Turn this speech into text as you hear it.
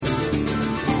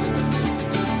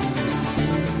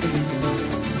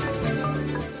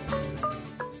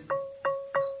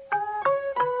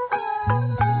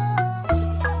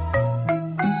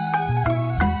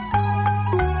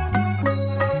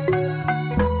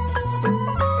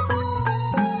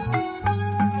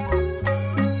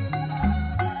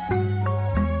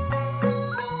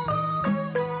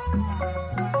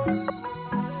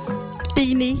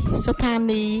ស្ថា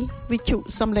នីយ៍វិទ្យុ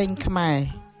សំឡេងខ្មែរ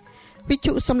វិទ្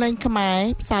យុសំឡេងខ្មែរ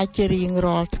ផ្សាយជារៀង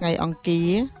រាល់ថ្ងៃអង្គា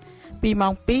រពីម៉ោ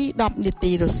ង 2:10 នា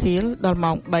ទីរសៀលដល់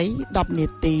ម៉ោង 3:10 នា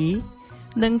ទី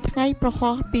និងថ្ងៃប្រ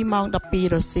ហោះពីម៉ោង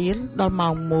 12 រសៀលដល់ម៉ោ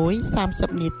ង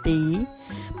 1:30 នាទី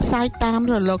ផ្សាយតាម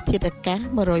រលកធាតុអាកាស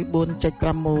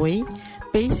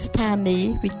 104.6 ពីស្ថានី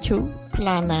យ៍វិទ្យុ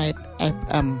Planet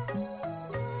FM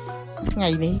ថ្ងៃ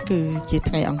នេះគឺជា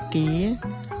ថ្ងៃអង្គារ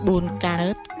4កើ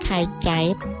តខែចែ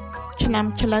កឆ្នាំ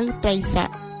ឆ្លូវត្រីស័ក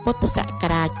ពុទ្ធសក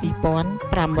រាជ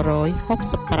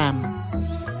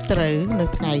2565ត្រូវនៅ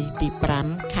ថ្ងៃទី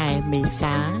5ខែមេ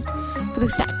សា គ្រិ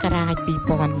ស្តសករាជ2022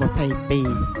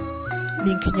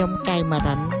នាងខ្ញុំកែវ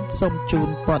Maran សូមជូន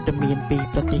ព័ត៌មានពី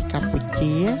ប្រទេសកម្ពុ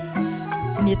ជា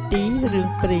នីតិរឿង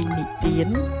ព្រេងនិទាន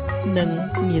និង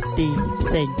នីតិផ្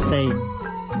សេង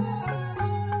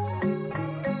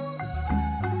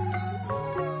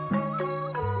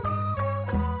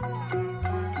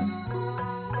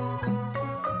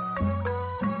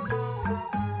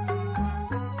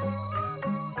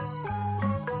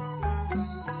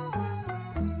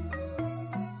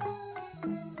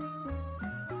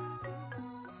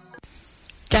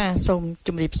សូមជ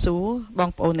ម្រាបសួរបង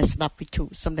ប្អូនអ្នកស្ដាប់វិទ្យុ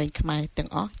សំឡេងខ្មែរទាំង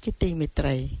អស់ជាទីមេត្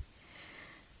រី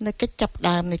នៅកិច្ចចាប់ផ្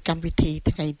ដើមនៃកម្មវិធី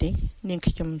ថ្ងៃនេះនាង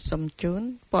ខ្ញុំសូមជូន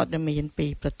ព័ត៌មានពី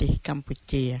ប្រទេសកម្ពុ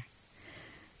ជា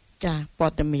ព័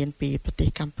ត៌មានពីប្រទេស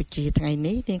កម្ពុជាថ្ងៃ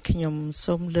នេះនាងខ្ញុំ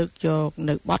សូមលើកយក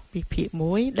នៅបទវិភាគ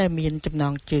មួយដែលមានចំណ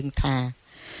ងជើងថា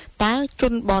តើជ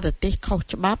នបរទេសខុស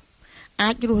ច្បាប់អា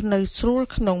ចរស់នៅស្រួល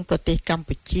ក្នុងប្រទេសកម្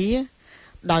ពុជា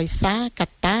ដោយសារក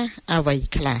ត្តាអ្វី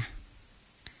ខ្លះ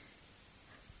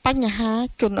បញ្ហា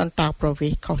ជនអន្តោប្រវេ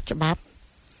សន៍ខុសច្បាប់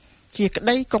ជាក្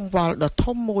តីកង្វល់ដ៏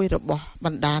ធំមួយរបស់ប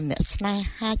ណ្ដាអ្នកស្នេ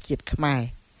ហាជាតិខ្មែរ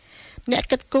អ្នក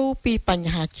គិតគូរពីប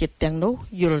ញ្ហាជាតិទាំងនោះ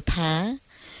យល់ថា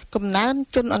កំណើន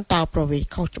ជនអន្តោប្រវេស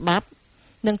ន៍ខុសច្បាប់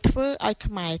នឹងធ្វើឲ្យ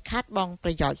ខ្មែរខាតបង់ប្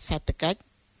រយោជន៍សេដ្ឋកិច្ច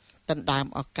ដណ្ដើម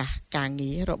ឱកាសការ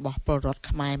ងាររបស់ពលរដ្ឋ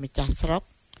ខ្មែរម្ចាស់ស្រុក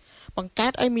បង្កើ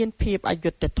តឲ្យមានភាពអ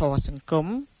យុត្តិធម៌សង្គម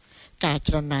ការ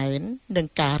ច្រណែននិង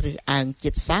ការរើសអើង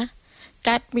ជាតិសាសន៍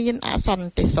កើតមានអសន្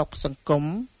តិសុខសង្គម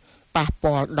ប៉ះ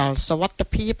ពាល់ដល់សុវត្ថិ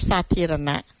ភាពសាធារ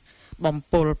ណៈបំ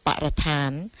ពុលបរិស្ថា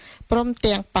នព្រម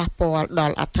ទាំងប៉ះពាល់ដ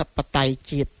ល់អធិបតេយ្យ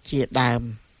ជាតិជាដើម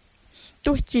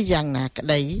ទោះជាយ៉ាងណាក្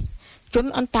តីជន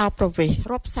អន្តោប្រវេសន៍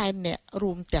រាប់សែននាក់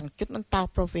រួមទាំងជនអន្តោ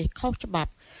ប្រវេសន៍ខុសច្បា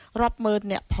ប់រាប់ម៉ឺន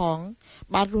នាក់ផង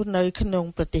បានរស់នៅក្នុង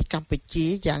ប្រទេសកម្ពុជា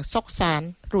យ៉ាងសុខសាន្ត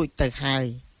រួចទៅហើយ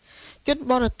ជន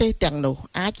បរទេសទាំងនោះ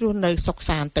អាចរស់នៅសុខ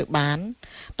សាន្តទៅបាន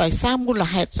ដោយសារមូល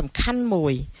ហេតុសំខាន់មួ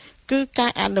យគឺកា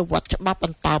រអនុវត្តច្បាប់អ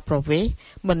ន្តោប្រវេសន៍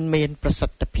មិនមានប្រសិ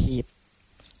ទ្ធភាព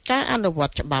ការអនុវត្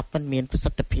តច្បាប់មិនមានប្រសិ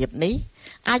ទ្ធភាពនេះ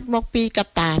អាចមកពីក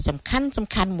ត្តាសំ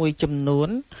ខាន់មួយចំនួន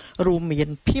រួមមាន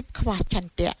ភាពខ្វះឆ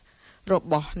ន្ទៈរ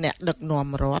បស់អ្នកដឹកនាំ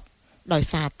រដ្ឋដោយ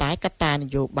សារតែកត្តាន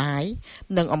យោបាយ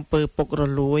និងអំពើពុករ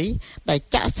លួយដែល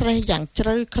ចាក់ស្រេះយ៉ាងជ្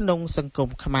រៅក្នុងសង្គម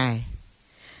ខ្មែរ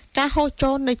ការហូរចូ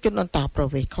លនៃជនអន្តោប្រ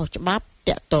វេសន៍ខុសច្បាប់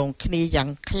តាក់ទងគ្នាយ៉ាង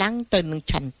ខ្លាំងទៅនឹង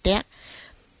ឆន្ទៈ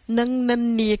និងនិ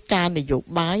ន្នាការនយោ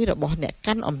បាយរបស់អ្នក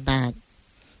កាន់អំណាច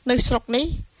នៅស្រុកនេះ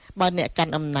បើអ្នកកា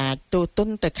ន់អំណាចទូទុន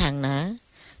ទៅខាងណា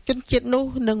ជនជាតិនោះ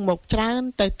នឹងមកច្រើន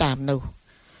ទៅតាមនោះ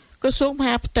ក្រសួងម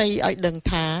ហាផ្ទៃឲ្យដឹង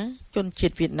ថាជនជា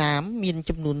តិវៀតណាមមាន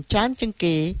ចំនួនច្រើនជាង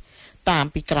គេតាម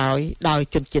ពីក្រោយដោយ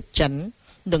ជនជាតិចិន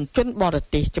និងជនបរ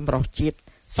ទេសចម្រុះជាតិ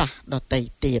សាសដទៃ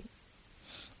ទៀត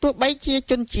ទោះបីជា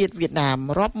ជនជាតិវៀតណាម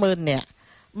រាប់ម៉ឺននាក់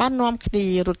បាននាំគ្នា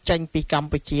រត់ចេញពីកម្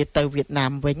ពុជាទៅវៀតណា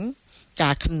មវិញ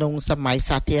កាលក្នុងសម័យ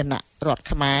សាធារណរដ្ឋ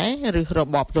ខ្មែរឬរ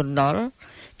បបលន់នល់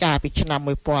កាលពីឆ្នាំ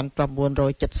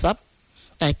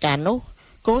1970តែកាលនោះ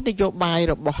គោលនយោបាយ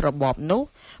របស់របបនោះ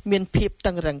មានភាព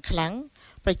តឹងរ៉ឹងខ្លាំង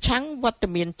ប្រឆាំងវត្ត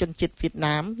មានជនជាតិវៀត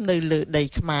ណាមនៅលើដី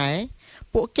ខ្មែរ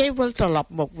ពួកគេវិលត្រឡប់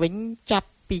មកវិញចាប់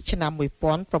ពីឆ្នាំ1979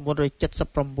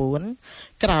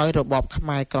ក្រោយរបបខ្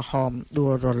មែរក្រហមដួ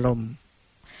លរលំ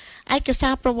ឯកសា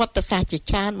រប្រវត្តិសាស្ត្រជា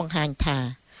ច្រើនបង្ហាញថា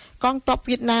កងទ័ព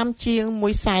វៀតណាមជាង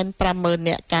 150,000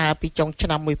 នាក់កាលពីចុងឆ្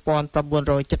នាំ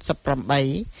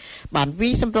1978បានវា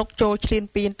យសម្រុកចូលឈ្លាន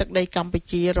ពានទឹកដីកម្ពុ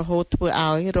ជារហូតធ្វើ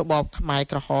ឲ្យរបបខ្មែរ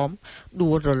ក្រហម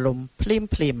ដួលរលំភ្លា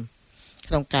ម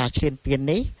ក្នុងការឈ្លានពាន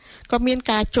នេះក៏មាន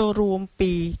ការចូលរួម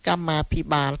ពីកម្មាភិ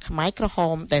បាលខ្មែរក្រហ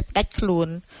មដែលផ្ដាច់ខ្លួន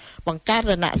បង្កើត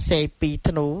រណសិរ្សពី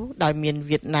ធ្នូដោយមាន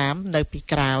វៀតណាមនៅពី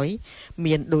ក្រោយ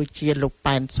មានដូចជាលោក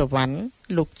ប៉ែនសុវណ្ណ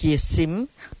លោកជាស៊ីម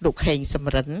លោកហេងសំ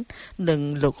រិននិង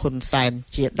លោកហ៊ុនសែន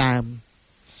ជាដើម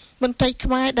មន្ត្រីខ្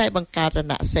មែរដែលបង្កើតរ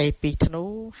ណសិរ្សពីធ្នូ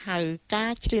ហៅកា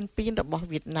រឈ្លានពានរបស់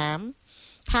វៀតណាម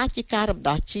ថាជាការរំ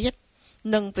ដោះជាតិ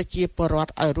និងប្រជាពលរដ្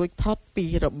ឋឲ្យរួចផុតពី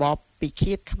របបពិ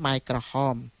ឃាតខ្មែរក្រហ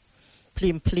មភ្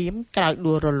លាមក្រោយ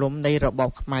ដួលរលំនៃរបប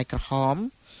ខ្មែរក្រហម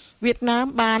វៀតណាម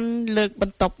បានលើកប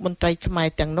ន្ទប់មន្ត្រីខ្មែរ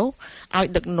ទាំងនោះឲ្យ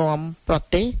ដឹកនាំប្រ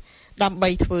ទេសដើម្បី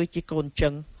ធ្វើជាកូនជើ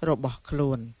ងរបស់ខ្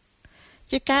លួន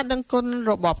ជាការដឹងគុណ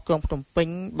របបក្រុងភ្នំពេញ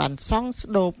បានសង់ស្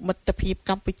ដូបមិត្តភាព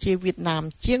កម្ពុជាវៀតណាម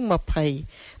ជាង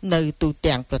20នៅទូ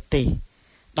ទាំងប្រទេស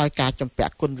ដោយការជំពា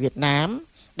ក់គុណវៀតណាម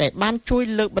ដែលបានជួយ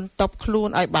លើកបន្ទប់ខ្លួន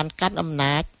ឲ្យបានកាន់អំ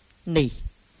ណាចនេះ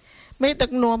មេដឹក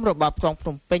នាំរបបក្រុងភ្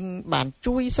នំពេញបាន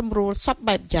ជួយសម្រួលសព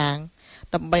បែបយ៉ាង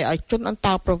ដើម្បីឲ្យជនអន្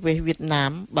តោប្រវេសន៍វៀតណា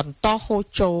មបន្តហូរ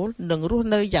ចូលនិងរស់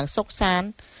នៅយ៉ាងសុខសាន្ត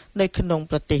នៅក្នុង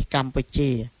ប្រទេសកម្ពុ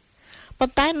ជាប៉ុ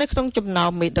ន្តែនៅក្នុងចំណោម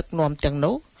មេដឹកនាំទាំង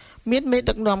នោះមានមេ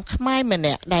ដឹកនាំខ្មែរម្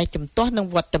នាក់ដែលជំទាស់នឹង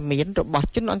វត្តមានរបស់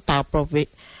ជនអន្តោប្រវេស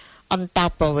ន៍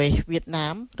វៀតណា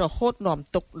មរហូតនាំ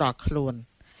ទុក្ខដល់ខ្លួន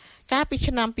កាលពី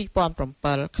ឆ្នាំ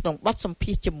2007ក្នុងបទសម្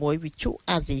ភាសន៍ជាមួយវិទ្យុ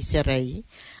អាស៊ីសេរី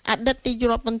អតីតនាយក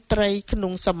រដ្ឋមន្ត្រីក្នុ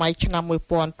ងសម័យឆ្នាំ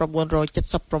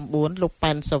1979លោក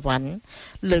ប៉ែនសវណ្ណ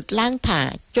លើកឡើងថា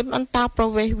ជនអន្តោប្រ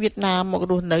វេសន៍វៀតណាមមក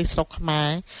រស់នៅស្រុកខ្មែរ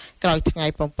ក្រោយថ្ងៃ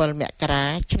7មករា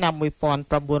ឆ្នាំ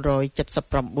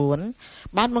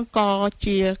1979បានបង្ក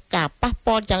ជាការប៉ះ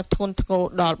ពាល់យ៉ាងធ្ងន់ធ្ងរ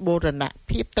ដល់បូរណ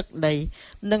ភាពទឹកដី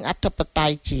និងអធិបតេ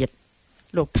យ្យជាតិ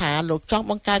លោកថាលោកចង់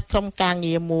បង្កើតក្រុមការ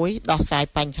ងារមួយដោះស្រាយ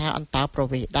បញ្ហាអន្តោប្រ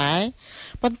វេសន៍ដែរ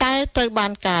ប៉ុន្តែត្រូវបា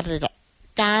នកា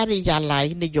រិយាល័យ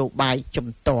នយោបាយជំ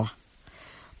ទាស់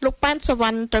លោកប៉ែនសវ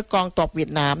ណ្ណត្រូវកងទ័ពវៀត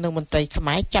ណាមនិងមន្ត្រីខ្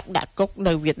មែរចាប់ដាក់គុក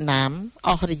នៅវៀតណាមអ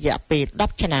ស់រយៈពេល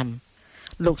10ឆ្នាំ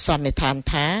លោកសន្និដ្ឋាន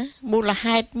ថាមូល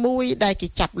ហេតុមួយដែលគេ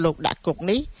ចាប់លោកដាក់គុក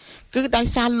នេះគឺដោយ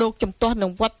សារលោកជំទាស់នឹ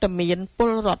ងវត្តមានព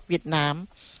លរដ្ឋវៀតណាម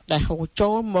ដែលហូរចូ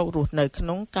លមករស់នៅក្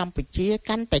នុងកម្ពុជា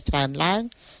កាន់តែច្រើនឡើង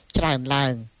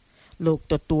លោក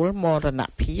ទទួលមរណ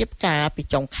ភាពកាលពី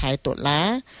ចុងខែតុលា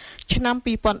ឆ្នាំ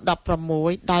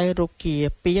2016ដោយរោគា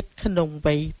ពៀតក្នុង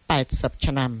វ័យ80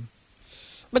ឆ្នាំ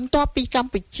បន្ទាប់ពីក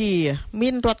ម្ពុជាមា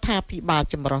នរដ្ឋាភិបាល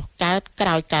ចម្រុះកើតក្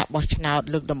រោយការបោះឆ្នោត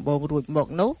លើកដំបូងរួចមក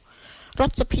នោះរ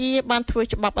ដ្ឋសភាបានធ្វើ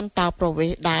ច្បាប់អន្តោប្រវេស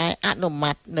ន៍ដែលអនុ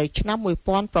ម័តនៅឆ្នាំ1994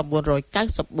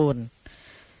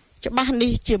ច្បាប់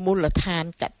នេះជាមូលដ្ឋាន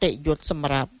គតិយុត្តសម្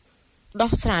រាប់ដោះ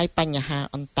ស្រាយបញ្ហា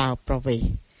អន្តោប្រវេសន៍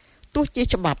ទោះជា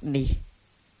ច្បាប់នេះ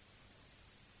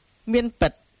មានពិ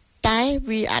តតែ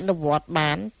វាអនុវត្ត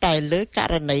បានតែលើក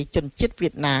រណីជនជាតិវៀ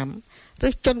តណាមឬ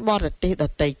ជនបរទេសដ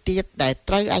ទៃទៀតដែល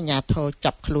ត្រូវអាជ្ញាធរ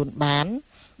ចាប់ខ្លួនបាន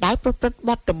ដោយប្រព្រឹត្តប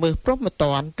ទល្មើសព្រហ្មទ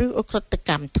ណ្ឌឬអក្រិតក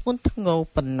ម្មធ្ងន់ធ្ងរ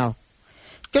ប៉ុណ្ណោះ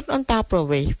ជនអន្តោប្រ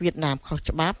វេសន៍វៀតណាមខុស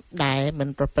ច្បាប់ដែលមិន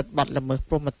ប្រព្រឹត្តបទល្មើស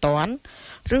ព្រហ្មទណ្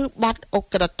ឌឬបទអ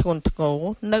ក្រិតធ្ងន់ធ្ងរ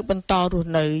នៅបន្តរស់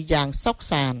នៅយ៉ាងសុខ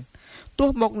សាន្តទោះ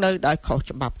មកនៅដោយខុស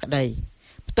ច្បាប់ក្តី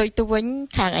ផ្ទុយទៅវិញ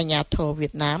ខាងអាជ្ញាធរវៀ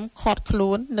តណាមឃាត់ខ្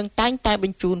លួននិងតែងតែប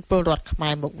ញ្ជូនពលរដ្ឋខ្មែ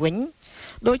រមកវិញ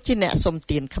ដូចជាអ្នកសុំ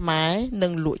ទានខ្មែរនិ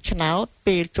ងលួចឆ្នោត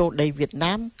ពេលចូលដីវៀត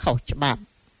ណាមខុសច្បាប់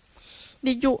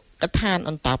នាយកដ្ឋាន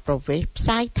អន្តោប្រវេសន៍ផ្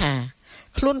សាយថា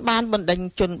ខ្លួនបានបណ្ដេញ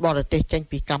ជនបរទេសចេញ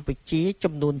ពីកម្ពុជា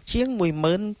ចំនួនជាង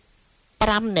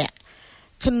 15,000 នាក់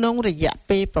ក្នុងរយៈ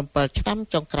ពេល7ឆ្នាំ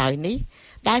ចុងក្រោយនេះ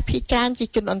ដែលភាគច្រើនជា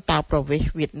ជនអន្តោប្រវេស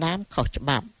ន៍វៀតណាមខុសច្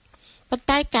បាប់ប៉ុន្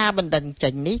តែការបណ្ដេញចេ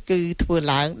ញនេះគឺធ្វើ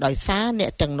ឡើងដោយសារអ្ន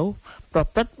កទាំងនោះប្រ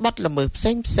ព្រឹត្តបទល្មើសផ្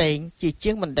សេងជា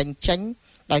ជាងបណ្ដេញចេញ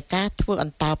ដោយការធ្វើអ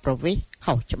ន្តោប្រវេសន៍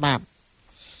ខុសច្បាប់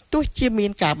ទោះជាមា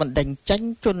នការបណ្ដេញចេញ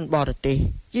ជនបរទេស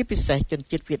ជាពិសេសជន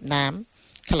ជាតិវៀតណាម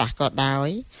ខ្លះក៏ដោយ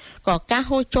ក៏ការ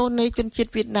ហូរចូលនៃជនជា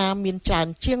តិវៀតណាមមានច្រើន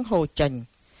ជាងហូរចេញ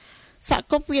សហ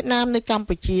គមន៍វៀតណាមនៅកម្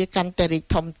ពុជាកាន់តែរីក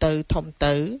ធំទៅ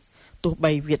ទោះ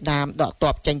បីវៀតណាមដកទ័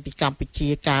ពចេញពីកម្ពុជា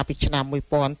កាលពីឆ្នាំ1989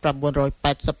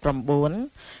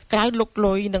ក្រោយលុក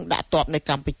លុយនិងដាក់ទ័ពនៅ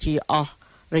កម្ពុជាអស់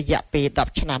រយៈពេល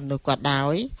10ឆ្នាំនោះក៏ដោ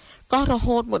យក៏រ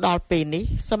ហូតមកដល់ពេលនេះ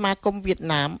សមាគមវៀត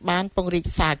ណាមបានពង្រីក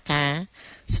សាខា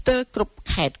ស្ទើរគ្រប់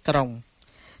ខេត្តក្រុង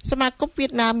សមាគមវៀ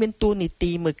តណាមមានតួនា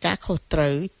ទីមើលការខុសត្រូ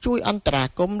វជួយអន្តរា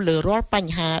គមន៍លើរាល់ប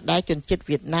ញ្ហាដែលជនជាតិ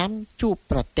វៀតណាមជួប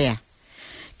ប្រទះ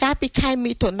កាលពីខែ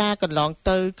មិថុនាកន្លង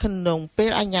ទៅក្នុងពេ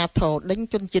លអាជ្ញាធរដេញ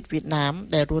ជនជាតិវៀតណាម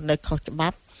ដែលរស់នៅខុសច្បា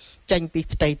ប់ចេញពី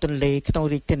ផ្ទៃទន្លេក្នុង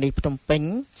រាជធានីភ្នំពេញ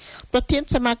ប្រធាន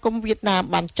សមាគមវៀតណាម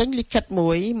បានចេញលិខិត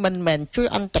មួយមិនមែនជួយ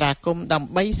អន្តរាគមន៍ដើ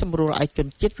ម្បីសម្រួលឲ្យជន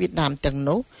ជាតិវៀតណាមទាំង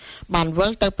នោះបានវិ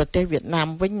លទៅប្រទេសវៀតណាម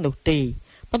វិញនោះទេ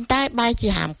ប៉ុន្តែបែរជា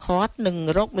ហាមឃាត់និង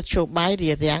រកមធ្យោបាយ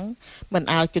រារាំងមិន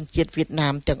ឲ្យជនជាតិវៀតណា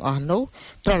មទាំងអស់នោះ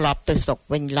ត្រឡប់ទៅស្រុក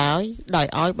វិញឡើយដោយ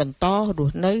ឲ្យបន្តរ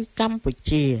ស់នៅកម្ពុ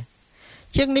ជា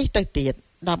ជាងនេះទៅទៀត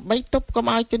ដើម្បីទប់កុំ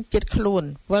ឲ្យជនជាតិខ្លួន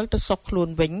វិលទៅស្រុកខ្លួន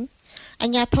វិញអា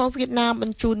ជ្ញាធរវៀតណាមប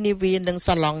ញ្ជូននាវានិង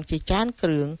សាឡង់ជាច្រើនគ្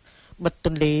រឿងបិទទ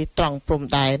ន្លេត្រង់ព្រំ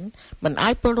ដែនមិនឲ្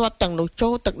យពលរដ្ឋទាំងនោះចូ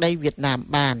លទឹកដីវៀតណាម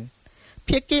បាន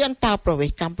ភាគីអន្តោប្រវេស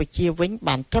ន៍កម្ពុជាវិញ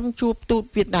បានត្រឹមជួបទូត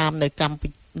វៀតណាមនៅ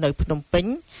ភ្នំពេញ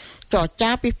ចរចា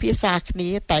ពិភាក្សាគ្នា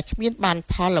តែគ្មានបាន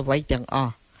ផលអ្វីទាំងអ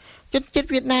ស់ ជនជាតិ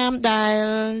វៀតណាមដែល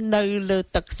នៅលើ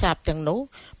ទឹកសាបទាំងនោះ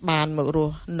បានមករ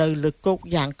ស់នៅលើគោក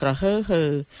យ៉ាងក្រហើហើ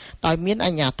ដោយមាន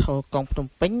អាជ្ញាធរក្រុងភ្នំ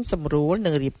ពេញសម្រួល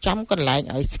និងរៀបចំកន្លែង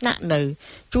ឲ្យស្នាក់នៅ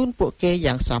ជូនពួកគេ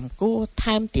យ៉ាងសមគួរ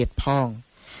ថែមទៀតផង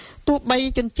ទោះបី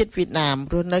ជនជាតិវៀតណាម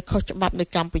រស់នៅខុសច្បាប់នៅ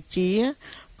កម្ពុជា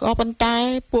ក៏ប៉ុន្តែ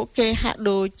ពួកគេហាក់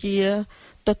ដូចជា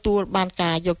ទទួលបាន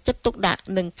ការយកចិត្តទុកដាក់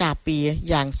និងការពារ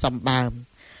យ៉ាងសម្បើម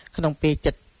ក្នុងពេល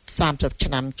30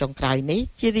ឆ្នាំចុងក្រោយនេះ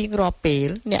ជារៀងរាល់ពេល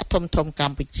អ្នកធំក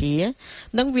ម្ពុជា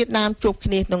និងវៀតណាមជួប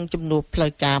គ្នាក្នុងជំនួបផ្លូ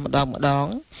វការម្ដង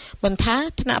មិនថា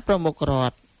ថ្នាក់ប្រមុខរ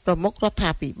ដ្ឋប្រមុខរដ្ឋា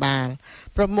ភិបាល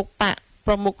ប្រមុខបក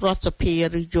ប្រមុខរដ្ឋសភា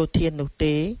ឬយោធានោះ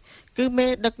ទេគឺមេ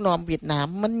ដឹកនាំវៀតណាម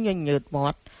មិនញញើតមា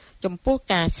ត់ចំពោះ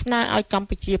ការស្នើឲ្យកម្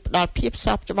ពុជាផ្ដល់ភាពស្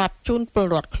របច្បាប់ជូនពល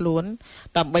រដ្ឋខ្លួន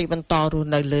ដើម្បីបន្តរស់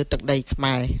នៅលើទឹកដីខ្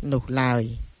មែរនោះឡើយ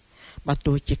បើ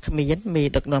ទោះជាគ្មានមេ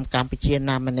ដឹកនាំកម្ពុជា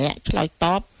ណាម្នាក់ឆ្លើយត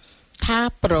បថា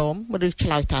ព្រមឬឆ្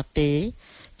លើយថាទេ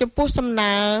ចំពោះសំ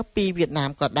ណើពីវៀតណា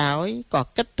មក៏ដោយក៏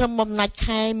គិតត្រឹមបំណាច់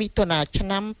ខែមិថុនាឆ្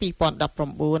នាំ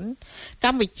2019ក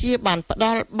ម្ពុជាបានផ្ដ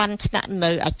ល់បានស្នាក់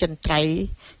នៅអចិន្ត្រៃយ៍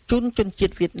ជូនជនជា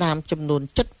តិវៀតណាមចំនួន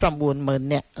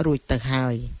 790,000 នាក់រួចទៅហើ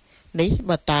យនេះ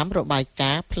បើតាមរបាយ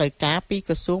ការណ៍ផ្លូវការពី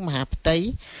ក្រសួងមហាផ្ទៃ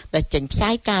ដែលចេញផ្សា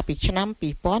យកាលពីឆ្នាំ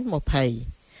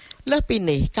2020លើសពី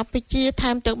នេះកម្ពុជា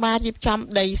ថែមទាំងបានរៀបចំ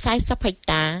ដី40ហិក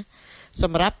តាស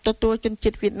ម្រាប់ទទួលជនជា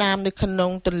តិវៀតណាមនៅក្នុ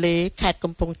ងទន្លេខេត្ត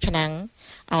កំពង់ឆ្នាំង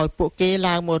ឲ្យពួកគេ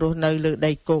ឡើងមករស់នៅលើ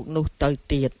ដីគោកនោះទៅ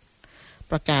ទៀត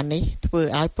ប្រការនេះធ្វើ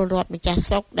ឲ្យពលរដ្ឋម្ចាស់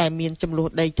ស្រុកដែលមានចំនួន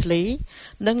ដីធ្លី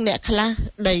និងអ្នកខ្លះ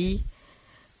ដី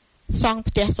សង់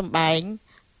ផ្ទះសម្បែង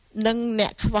និងអ្ន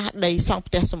កខ្វះដីសង់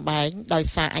ផ្ទះសម្បែងដោយ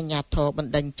សារអាជ្ញាធរប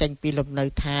ណ្តេញចេញពីលំនៅ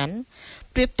ឋាន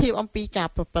ប្រៀបធៀបអំពីការ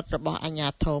ប្រព្រឹត្តរបស់អាជ្ញា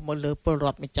ធរមកលើពលរ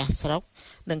ដ្ឋម្ចាស់ស្រុក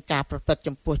និងការប្រព្រឹត្ត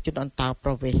ចំពោះជនអន្តោប្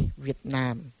រវេសន៍វៀតណា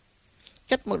ម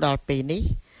គិតមកដល់ពេលនេះ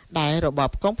ដែលរបប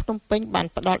ក្រុងភ្នំពេញបាន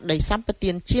ផ្ដល់ដីសម្បត្តិ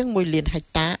ជាង1លានហិក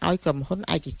តាឲ្យក្រុមហ៊ុន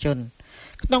ឯកជន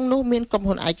ក្នុងនោះមានក្រុម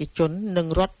ហ៊ុនឯកជននិង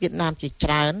រដ្ឋវៀតណាមជាច្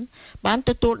រើនបានទ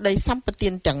ទួលដីសម្បត្តិ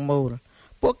ទាំងមូល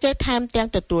ពួកគេថែមទាំង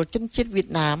ទទួលជនជាតិវៀត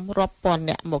ណាមរាប់ពាន់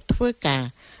នាក់មកធ្វើការ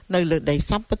នៅលើដី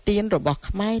សម្បត្តិរបស់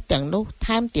ខ្មែរទាំងនោះ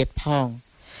ថែមទៀតផង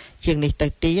ជាងនេះទៅ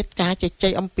ទៀតការជជែ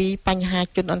កអំពីបញ្ហា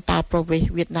ជនអន្តោប្រវេស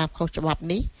ន៍វៀតណាមខុសច្បាប់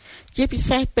នេះជាពិ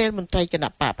សេសពេលមន្ត្រីគណៈ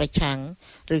បកប្រឆាំង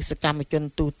ឬសកម្មជន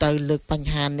ទូទៅលើកប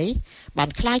ញ្ហានេះបាន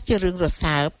ក្លាយជារឿងរ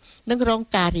សើបនិងរង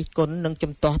ការរិះគន់និង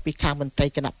ជំទាស់ពីខាងមន្ត្រី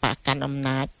គណៈបកកាន់អំ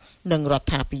ណាចនិងរដ្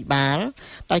ឋាភិបាល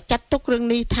ដោយចាត់ទុករឿង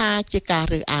នេះថាជាការ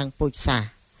រើសអើងពូជសាសន៍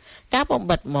ការបំ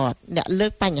បិទមាត់អ្នកលើ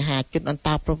កបញ្ហាជនអន្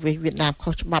តោប្រវេសន៍វៀតណាមខុ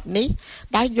សច្បាប់នេះ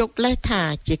ដែលយកលេសថា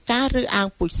ជាការរើសអើង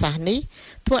ពូជសាសន៍នេះ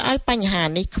ធ្វើឲ្យបញ្ហា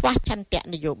នេះខ្វះឆន្ទៈ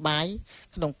នយោបាយ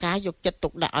ក្នុងការយកចិត្តទុ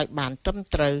កដាក់ឲ្យបានត្រឹម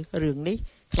ត្រូវរឿងនេះ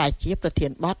ខ្លាចជាប្រធា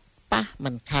នបទប៉ះ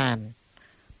មិនខាន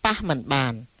ប៉ះមិនបា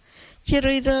នជា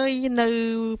រឿយៗនៅ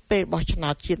ពេលបោះឆ្នោ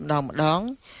តជាតិម្ដង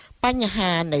បញ្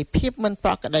ហានៃភាពមិនប្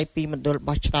រក្រតីពីមណ្ឌល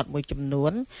បោះឆ្នោតមួយចំនួ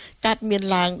នកើតមាន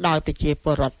ឡើងដោយប្រជាព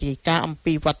លរដ្ឋរាយការណ៍អំ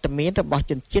ពីវត្តមានរបស់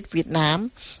ជនជាតិវៀតណាម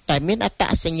តែមានអត្ត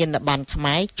សញ្ញាណប័ណ្ណខ្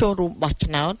មែរចូលរួមបោះ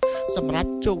ឆ្នោតសម្រាប់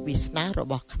ជោគវាសនារ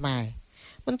បស់ខ្មែរ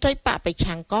មន្ត្រីបកប្រ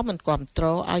ឆាំងក៏មិនគាំទ្រ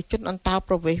ឲ្យជនអន្តោ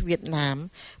ប្រវេសន៍វៀតណាម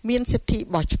មានសិទ្ធិ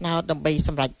បោះឆ្នោតដើម្បីស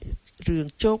ម្រេចរឿង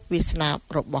ជោគវាសនា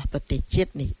របស់ប្រទេសជា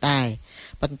តិនេះដែរ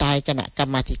ប៉ុន្តែគណៈក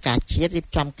ម្មាធិការជាតិរៀប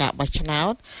ចំការបោះឆ្នោ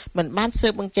តមិនបានស៊ើ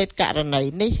បអង្កេតករណី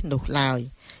នេះនោះឡើយ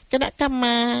គណៈកម្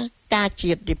មាការ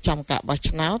ជាតិរៀបចំការបោះ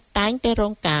ឆ្នោតតែងតែរ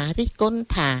ងការរិះគន់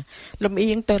ថាលំអៀ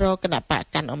ងទៅរកគណៈបក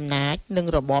កាន់អំណាចនិង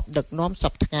របបដឹកនាំស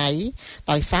ពថ្ងៃ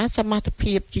ដោយសារសមាជិក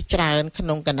ភាពជាច្រើនក្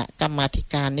នុងគណៈកម្មាធិ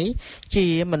ការនេះជា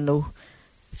មនុស្ស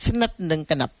ស្និទ្ធនឹង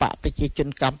គណៈបកប្រជាជន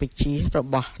កម្ពុជារ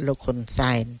បស់លោកហ៊ុន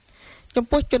សែនចំ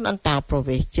ពោះជនអន្តោប្រ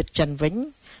វេសន៍ជាតិចិនវិញ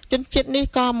ជនជាតិនេះ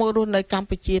ក៏មករស់នៅកម្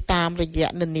ពុជាតាមរយៈ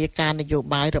និន្នាការនយោ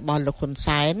បាយរបស់លោកហ៊ុន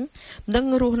សែននិង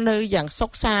រស់នៅយ៉ាងសុ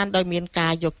ខសាន្តដោយមានកា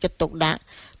រយកចិត្តទុកដាក់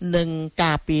និង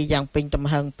ការពារយ៉ាងពេញទំ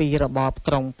ហឹងពីរបប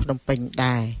ក្រុងភ្នំពេញ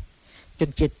ដែរជន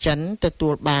ជាតិចិនទទួ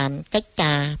លបានកិច្ច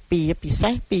ការពីពិសេ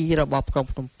សពីរបបក្រុង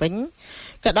ភ្នំពេញ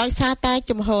ក៏ដោយសារតែ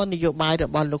ជំហរនយោបាយរ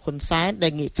បស់លោកហ៊ុនសែនដែ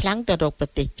លងាកខ្លាំងទៅរកប្រ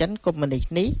ទេសចិនកុម្មុយនីស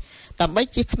នេះដើម្បី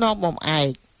ជាខ្នងបំឯក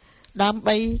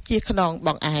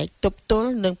ទប់ទល់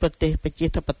នឹងប្រទេសប្រជា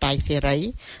ធិបតេយ្យសេរី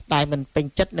ដែលមិនពេញ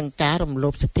ចិត្តនឹងការរំលោ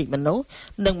ភសិទ្ធិមនុស្ស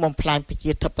និងបំផ្លាញប្រ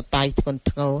ជាធិបតេយ្យធ្ងន់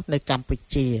ធ្ងរនៅកម្ពុ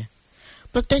ជា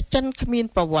ប្រទេសចិនគ្មាន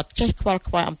ប្រវត្តិចេះខ្វល់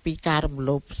ខ្វាយអំពីការរំ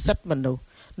លោភសិទ្ធិមនុស្ស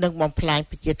និងបំផ្លាញ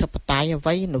ប្រជាធិបតេយ្យអ្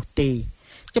វីនោះទេ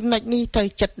ចំណុចនេះទៅ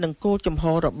ចិត្តនឹងគោលជំហ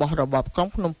ររបស់របបក្រុង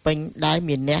ភ្នំពេញដែល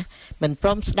មានអ្នកមិនព្រ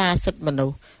មស្ដារសិទ្ធិមនុ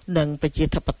ស្សនិងប្រជា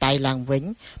ធិបតេយ្យឡើងវិញ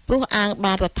ព្រោះអាង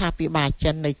បានរដ្ឋាភិបាល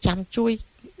ចិននៅចាំជួយ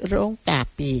រងការ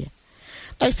ពារ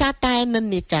ដោយសារតែនិ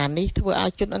ន្នាការនេះធ្វើឲ្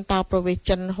យជនអន្តោប្រវេសន៍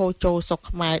ចិនហូរចូលស្រុក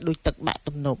ខ្មែរដោយទឹកបាក់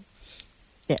ទំនប់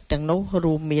អ្នកទាំងនោះ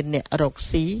រួមមានអ្នករក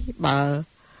ស៊ីបើ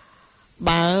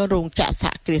បើរោងចក្រស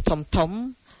ហគ្រាសធំ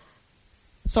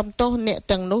សំទោសអ្នក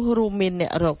ទាំងនោះរួមមានអ្ន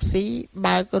ករកស៊ី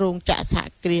បើករោងចក្រសហ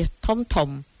គ្រាសធំ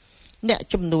អ្នក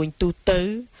ជំនួញទូទៅ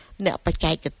អ្នកបច្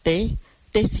ចេកទេស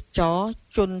ទេសចរ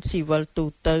ជនស៊ីវិលទូ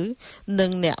ទៅនិ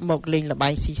ងអ្នកមកលេងល្បែ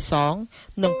ងស៊ីសង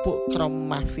និងពួកក្រុម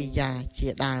ម៉ាហ្វីយ៉ាជា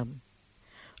ដើម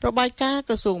របាយការណ៍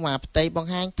ក្រសួងមហាផ្ទៃប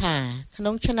ង្ហាញថាក្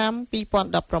នុងឆ្នាំ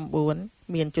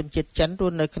2019មានជនជាតិចិនរ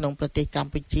ស់នៅក្នុងប្រទេសក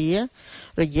ម្ពុជា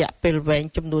រយៈពេលវែង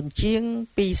ចំនួនជាង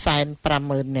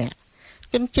 250,000 នាក់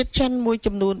ជនជាតិចិនមួយ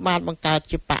ចំនួនបានបង្កើត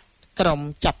ជាបកក្រុម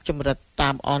ចាប់ចម្រិតតា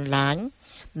មអនឡាញ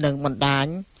និងបណ្ដាញ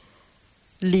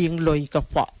លាងលុយក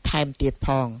ខ្វក់ថែមទៀតផ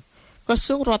ងក្រ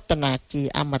សួងរដ្ឋាភិបាល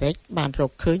អាមេរិកបានរ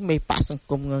កឃើញមេបកសង្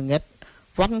គមងងឹត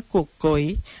វ៉ាន់គូគុយ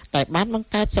ដែលបានបង្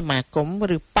កើតសមាគម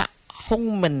ឬបកហុង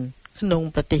មិនក្នុង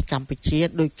ប្រទេសកម្ពុជា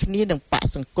ដូចគ្នានឹងបក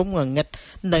សង្គមងងឹត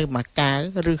នៅម៉ាកា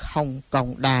វឬហុងកុង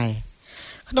ដែរ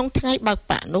ក្នុងថ្ងៃបើក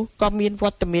បកនោះក៏មានវ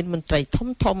ត្តមានមន្ត្រីធំ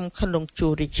ក្នុងជួ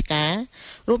ររាជការ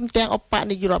រួមទាំងឧប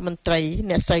នាយករដ្ឋមន្ត្រី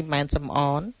អ្នកស្រីម៉ែនសំអ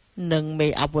ននិងមេ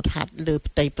អាវុធហត្ថលើ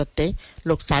ផ្ទៃប្រទេស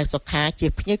លោកសៅសុខាជា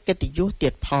ភ្ញៀវកិត្តិយសទៀ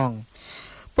តផង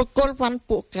បុគ្គលវ៉ាន់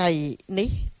ពួកកៃនេះ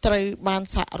ត្រូវបាន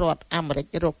សហរដ្ឋអាមេរិក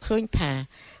រកឃើញថា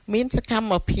មានសកម្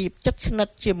មភាពជិតស្និ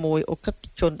ទ្ធជាមួយអក្រិត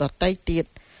ជនដទៃទៀត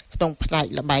ក្នុងផ្នែក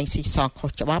ល្បែងស៊ីសងខុស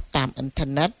ច្បាប់តាមអ៊ីនធឺ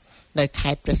ណិតនៅ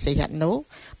ខេត្តព្រះសីហនុ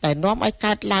ដែលនាំឲ្យ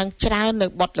កើតឡើងច្រើននៅ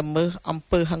បទល្មើសអំ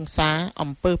ពើហិង្សា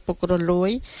អំពើពុករលួ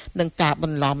យនិងការប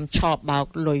ន្លំឆបោក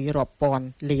លុយរាប់ពាន់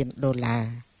លានដុល្លារ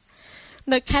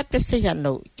នៅខេត្តព្រះសីហ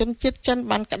នុជនជាតិចិន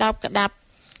បានក្តោបក្តាប់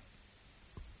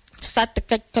សេដ្ឋ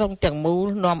កិច្ចក្រុងទាំងមូល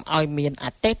នាំឲ្យមានអ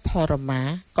តិផរមា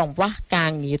កង្វះកា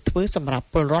រងារធ្វើសម្រាប់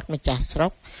ពលរដ្ឋម្ចាស់ស្រុ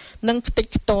កនិងខ្ទេច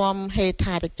ខ្ទាំហេដ្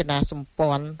ឋារចនាសម្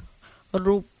ព័ន្ធ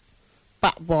រូបប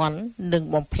វ័ននិង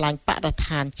បំផ្លាញបរិស្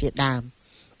ថានជាដើម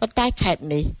ប៉ុន្តែខេត្ត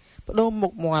នេះបដូរមុ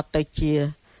ខមាត់ទៅជា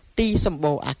ទីសម្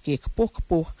បូរអគារខ្ព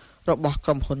ស់របស់ក្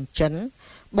រុមហ៊ុនចិន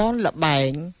បនលបែ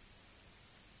ង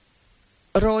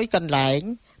រយកន្លែង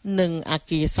និងអ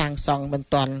គារសាងសង់មិន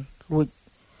ទាន់រួច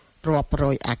រាប់រ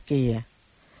យអគារ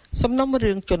សំណុំ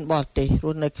រឿងជនបរទេសរ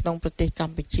ស់នៅក្នុងប្រទេសក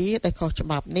ម្ពុជាដែលខុសច្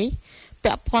បាប់នេះ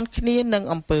ពាក់ព័ន្ធគ្នានឹង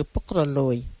អំពើពុករ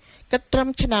លួយគិតត្រឹម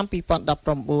ឆ្នាំ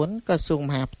2019ក្រសួង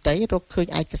មហាផ្ទៃរកឃើញ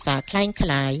ឯកសារคล้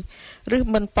ายឬ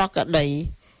មិនប្រក្រតី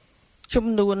ចំ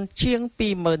នួនជាង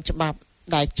 20,000 ច្បាប់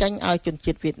ដែលចេញឲ្យជន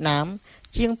ជាតិវៀតណាម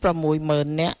ជាង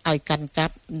 60,000 នាក់ឲ្យកាន់កា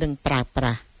ប់និងប្រើប្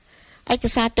រាស់ឯក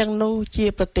សារទាំងនោះជា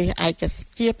ប្រ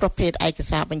ភេទឯក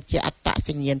សារបញ្ជាក់អត្តស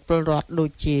ញ្ញាណពលរដ្ឋដូច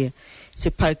ជាសៀ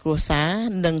វភៅគ្រួសារ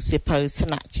និងសៀវភៅស្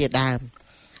នាក់ជាដើម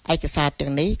ឯកសារទាំ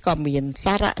ងនេះក៏មាន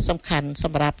សារៈសំខាន់ស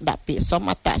ម្រាប់ដាក់ពាក្យសុំ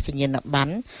អត្តសញ្ញាណប័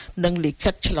ណ្ណនិងលិ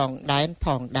ខិតឆ្លងដែនផ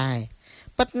ងដែរ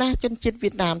ប៉ុន្តែជនជាតិវៀ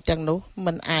តណាមទាំងនោះ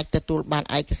មិនអាចទទួលបាន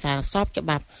ឯកសារស្របច្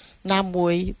បាប់ណាមួ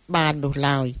យបាននោះ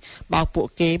ឡើយបើពួក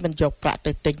គេមិនយកប្រាក់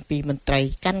ទៅទិញពីមន្ត្រី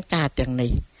កាន់ការទាំង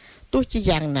នេះទោះជា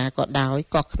យ៉ាងណាក៏ដោយ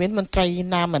ក៏គ្មានមន្ត្រី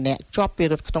ណាម្នាក់ជាប់ពិ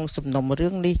រុទ្ធក្នុងសំណុំរឿ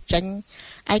ងនេះចេញ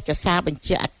ឯកសារបញ្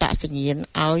ជាក់អត្តសញ្ញាណ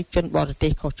ឲ្យជនបរទេ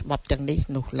សខុសច្បាប់ទាំងនេះ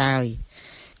នោះឡើយ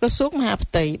ក្រសួងមហា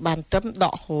ផ្ទៃបានត្រឹមដ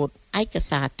កហូតឯក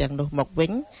សារទាំងនោះមកវិ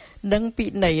ញនិងពិ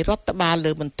ន័យរដ្ឋបាល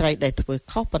លើមន្ត្រីដែលធ្វើ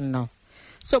ខុសប៉ុណ្ណោះ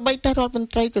សូម្បីតែរដ្ឋមន្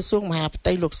ត្រីក្រសួងមហាផ្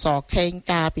ទៃលោកសខេង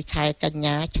កាលពីខែកញ្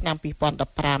ញាឆ្នាំ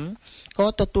2015ក៏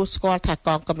ទទួលស្គាល់ថាក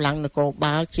ងកម្លាំងនគរ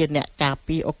បាលជាអ្នកការ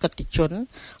ពារអក្រិតជន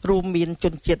រួមមានជ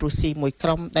នជាតិរុស្ស៊ីមួយក្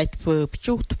រុមដែលធ្វើព្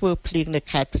យុះធ្វើភ្លៀងនៅ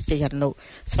ខេត្តព្រះសីហនុ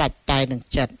ស្រេចតែនឹង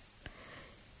ចិត្ត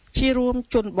ជារួម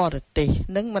ជនបរទេស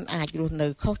នឹងមិនអាចរស់នៅ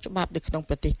ខុសច្បាប់នៅក្នុង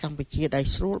ប្រទេសកម្ពុជាដែល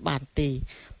ស្រួលបានទេ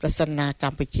ប្រសិនណាក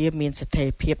ម្ពុជាមានស្ថិរ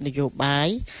ភាពនយោបាយ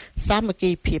សាមគ្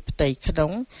គីភាពផ្ទៃក្នុ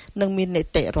ងនិងមាននី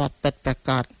តិរដ្ឋពិតប្រា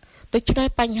កដដូច្នេះ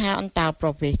បញ្ហាអន្តោប្រ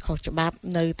វេសន៍ខុសច្បាប់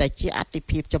នៅតែជាអាទិ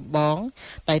ភាពចម្បង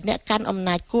ដែលអ្នកកាន់អំ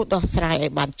ណាចគួរដោះស្រាយឲ្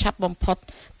យបានឆាប់បំផុត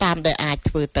តាមដែលអាច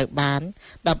ធ្វើទៅបាន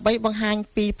ដើម្បីបង្ហាញ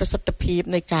ពីប្រសិទ្ធភាព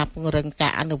នៃការពង្រឹងកា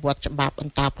រអនុវត្តច្បាប់អ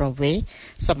ន្តោប្រវេសន៍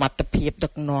សមត្ថភាពដឹ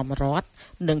កនាំរដ្ឋ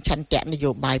និងឆន្ទៈន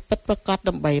យោបាយពិតប្រាកដ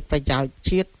ដើម្បីប្រយោជន៍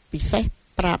ជាតិពិសេស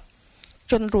ប្រាប់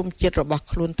ជនរួមជាតិរបស់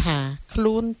ខ្លួនថាខ្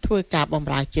លួនធ្វើការប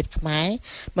ម្រើជាតិខ្មែរ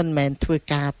មិនមែនធ្វើ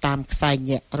ការតាមខ្សែ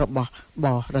ញាក់របស់ប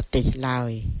រទេសឡើ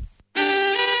យ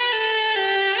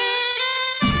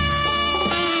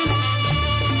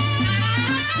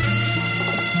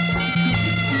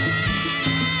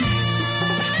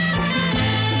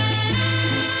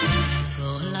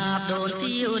ដូន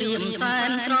ទាវរៀមសែ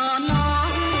នត្រណ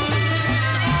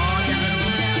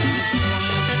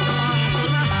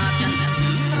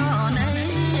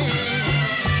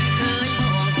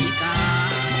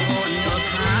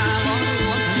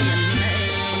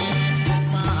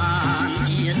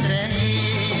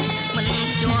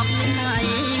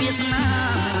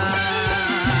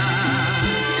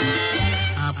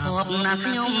ងណា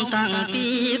ខ្ញុំតាំងពី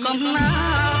កំណើ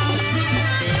ត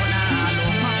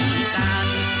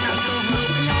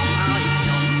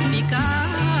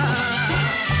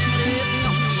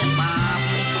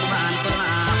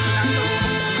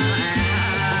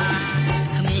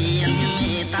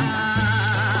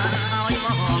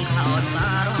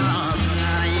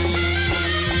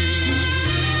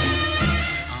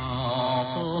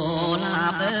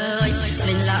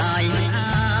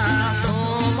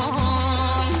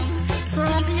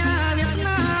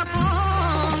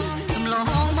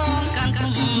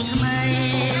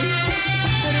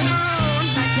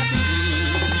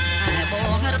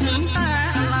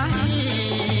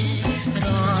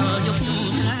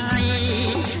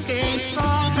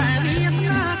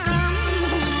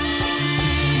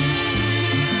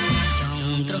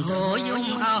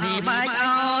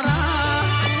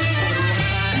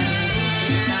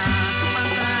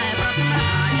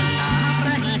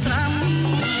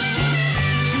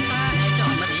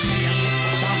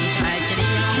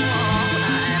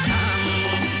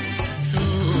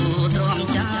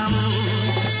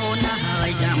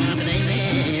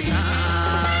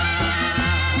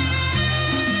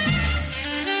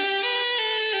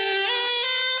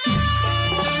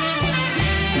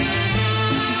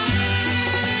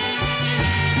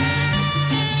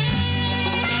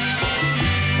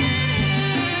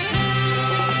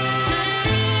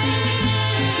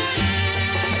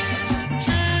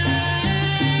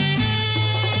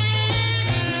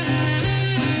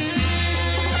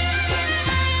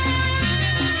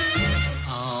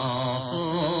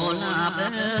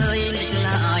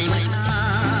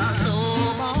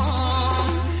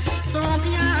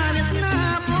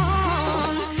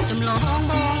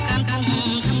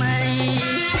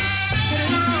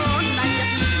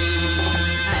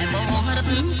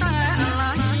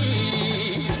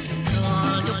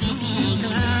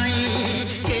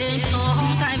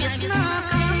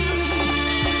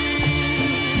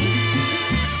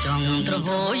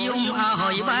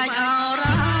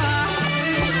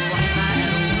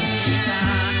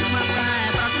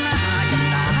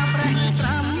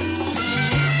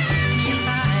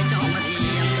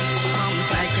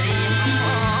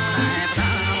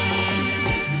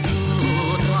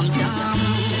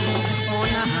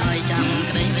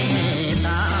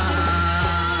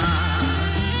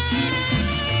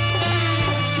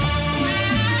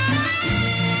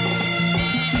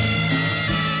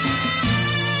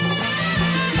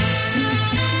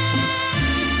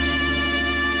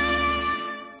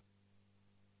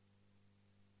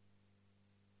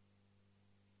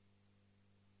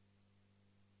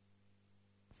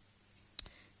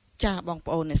ចាបង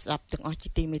ប្អូនអ្នកស្ដាប់ទាំងអស់ជា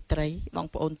ទីមេត្រីបង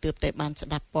ប្អូនទើបតែបានស្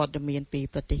ដាប់ព័ត៌មានពី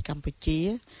ប្រទេសកម្ពុជា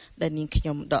ដែលនាងខ្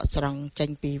ញុំដកស្រង់ចេញ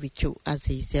ពីវិទ្យុអា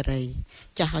ស៊ីសេរី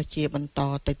ចាស់ហើយជាបន្ត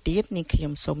ទៅទៀតនាងខ្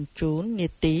ញុំសូមជូននា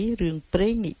ទីរឿងព្រេ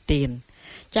ងនិទាន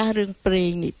ចាស់រឿងព្រេង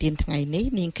និទានថ្ងៃនេះ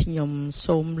នាងខ្ញុំ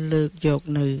សូមលើកយក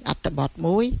នៅអត្ថបទ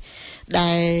មួយ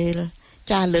ដែល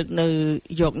ចាលើកនៅ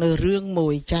យកនៅរឿងមួ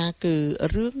យចាគឺ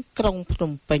រឿងក្រុងភ្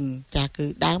នំពេញចាគឺ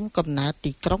ដើមកំណើត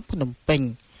ទីក្រុងភ្នំពេញ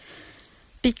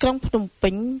ទីក្រុងភ្នំពេ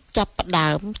ញចាប់ផ្ដើ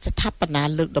មស្ថាបនា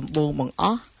លើកដំបូងបង្អ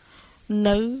ស់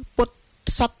នៅពុទ្ធ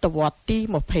សតវត្សទី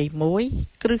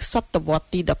21គ្រឹះសតវត្ស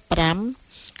ទី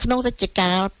15ក្នុងរជ្ជ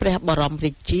កាលព្រះបរម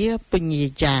រាជាពញ្ញា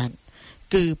យ៉ាត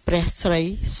គឺព្រះស្រី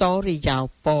សូរិយោ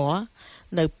ពណ៌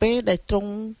នៅពេលដែលទ្រ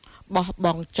ង់បោះប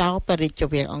ង់ចោលព្រះរាជ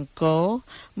វាំងអង្គរ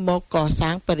មកកសា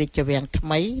ងព្រះរាជវាំងថ្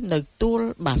មីនៅទួល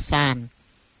បាសាន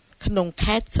ក្នុង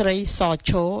ខេត្តស្រីស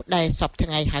ឈរដែលសពថ្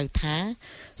ងៃហៅថា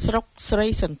ស្រុកស្រី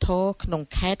សន្ធរក្នុង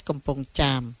ខេត្តកំពង់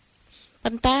ចាម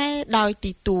ប៉ុន្តែដោយ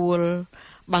ទីទួល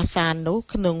បាសាននោះ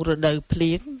ក្នុងរដូវភ្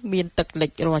លៀងមានទឹកលិ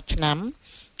ចរាល់ឆ្នាំ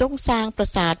ទ្រង់សាងប្រា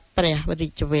សាទព្រះរា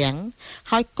ជវាំង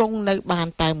ហើយគង់នៅបាន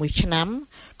តែមួយឆ្នាំ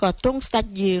ក៏ទ្រង់ស្ដេច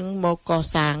យាងមកក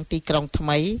សាងទីក្រុងថ្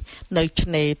មីនៅឆ្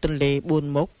នេរទន្លេ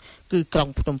4មុខគឺក្រុង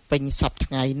ភ្នំពេញសព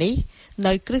ថ្ងៃនេះ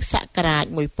នៅគ្រិស្តសករាជ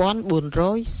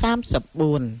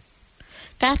1434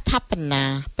ការស្ថាបនា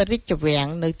ព្រះរាជវាំង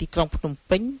នៅទីក្រុងភ្នំ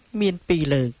ពេញមាន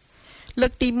2លើកលើ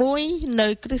កទី1នៅ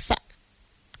គ្រិស្ត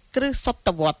សត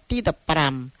វត្សទី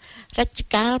15រជ្ជ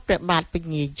កាលព្រះបាទព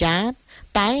ញ្ញាយ៉ាត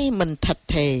តែមិនឋិត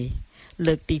ថេរ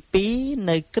លើកទី2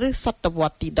នៅគ្រិស្តសតវ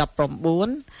ត្សទី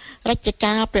19រជ្ជ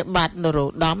កាលព្រះបាទនរោ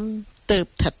ត្តមទើប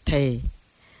ឋិតថេរ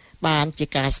បានជា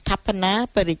ការស្ថាបនា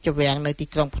ព្រះរាជវាំងនៅទី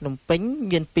ក្រុងភ្នំពេញ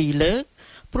មាន2លើក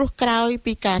ព្រោះក្រោយ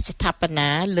ពីការស្ថាបនា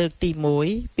លើកទី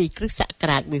1ពីគ្រិស្តសក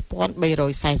រាជ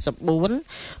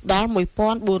1344ដល់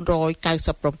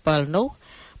1497នោះ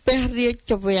ព្រះរា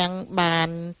ជវាំងបាន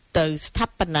ទៅស្ថា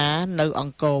បនានៅអ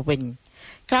ង្គរវិញ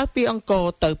ក្រោយពីអង្គរ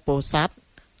ទៅពោធិ៍សាត់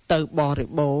ទៅបរិ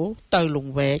បូរទៅល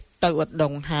ង្វែកទៅឧដុ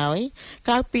ង្គហើយ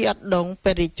ក្រោយពីឧដុង្គព្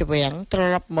រះរាជវាំងត្រ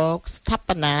ឡប់មកស្ថាប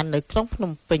នានៅក្រុងភ្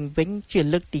នំពេញវិញជា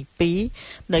លើកទី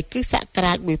2នៅគ្រិស្តសក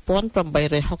រាជ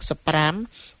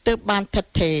1865ទើបបានឋិត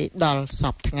ថេរដល់ស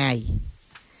ពថ្ងៃ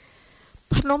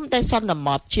ភ្នំដែលសន្ម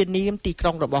តជានាមទីក្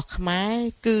រុងរបស់ខ្មែរ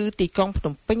គឺទីក្រុងភ្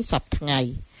នំពេញសពថ្ងៃ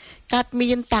កើត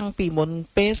មានតាំងពីមុន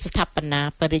ពេលស្ថាបនា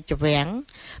ព្រះរាជវាំង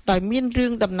ដោយមានរឿ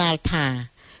ងដំណាលថា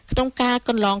ក្នុងការក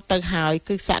ន្លងទៅហើយ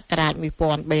គឺសករាជ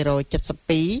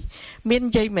1372មាន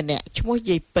យាយម្នាក់ឈ្មោះ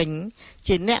យាយពេញ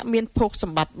ជាអ្នកមានភោគស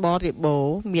ម្បត្តិបរិបូរ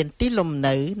ណ៍មានទីលំ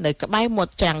នៅនៅក្បែរមា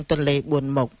ត់ច្រាំងទន្លេ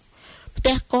4មុខផ្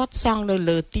ទះគាត់សង់នៅ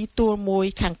លើទីទួលមួយ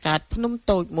ខាងកើតភ្នំ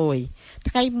តូចមួយ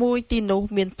ថ្ងៃមួយទីនោះ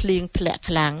មានភ្លៀងធ្លាក់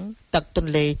ខ្លាំងទឹកទ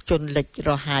ន្លេជន់លិចរ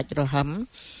ហាចរហឹម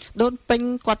ដូនពេញ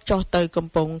គាត់ចុះទៅកំ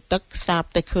ពង់ទឹកសាប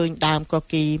តែឃើញដើមក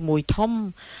គីមួយធំ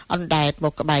អណ្ដែតម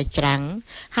កក្បែរច្រាំង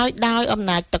ហើយដោយអំ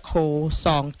ណាចទឹកហូរស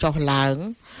ងចុះឡើង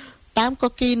តាមក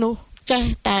គីនោះចេះ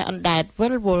តែអណ្ដែតវិ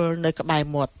លវល់នៅក្បែរ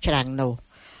មាត់ច្រាំងនោះ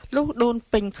លុះដូន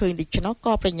ពេញឃើញដូច្នោះ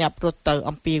ក៏ប្រញាប់រត់ទៅ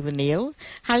អំពាវនាវ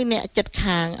ហើយអ្នកចិត្ត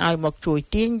ខាងឲ្យមកជួយ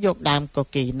ទាញយកដើមក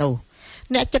គីនោះ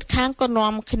អ្នកចិត្តខាងក៏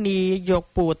នាំគ្នាយក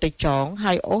ពួរទៅចង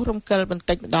ហើយអូសរំកិលបន្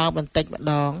តិចម្ដ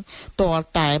ងទាល់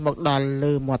តែមកដល់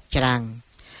លើមាត់ច្រាំង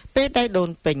ពេលដែលដូន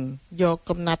ពេញយក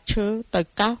កំណាត់ឈើទៅ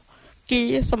កោសគី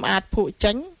សម្អាតភក់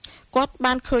ចេញគាត់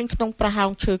បានឃើញក្នុងប្រហោង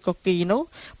ឈើកគីនោះ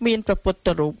មានព្រះពុទ្ធ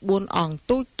រូប4អង្គ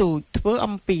ទូចធ្វើ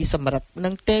អំពីសម្រិតនិ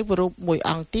ងទេវរូបមួយ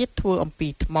អង្គទៀតធ្វើអំពី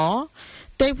ថ្ម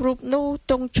ទេវរូបនោះ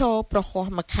ទ្រង់ឈរប្រហោះ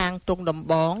ម្ខាងទ្រង់ដំ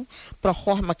បងប្រ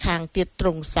ហោះម្ខាងទៀតទ្រ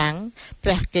ង់សាំងព្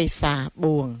រះកេសា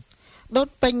បួងដូន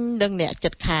ពេញនឹងអ្នកចិ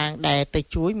ត្តខាងដែលទៅ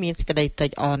ជួយមានសេចក្តីត្រេ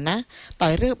កអរណាស់ដោ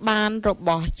យរើសបានរប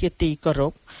ស់ជាទីគោរ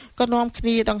ពក៏នាំគ្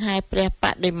នាដង្ហែព្រះប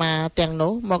ដិមាទាំង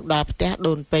នោះមកដល់ផ្ទះ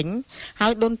ដូនពេញហើ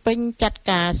យដូនពេញចាត់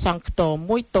ការសង់ខ្ទម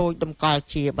មួយតូចតម្កល់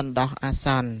ជាបណ្ដោះអាស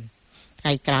ន្នថ្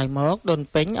ងៃក្រោយមកដូន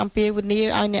ពេញអំពាវនាវ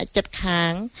ឲ្យអ្នកចិត្តខា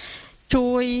ង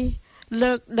ជួយ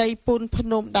លើកដីពូនភ្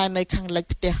នំដែលនៅខាងលិច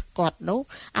ផ្ទះគាត់នោះ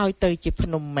ឲ្យទៅជាភ្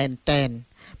នំមែនតែន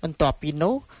បន្ទាប់ពី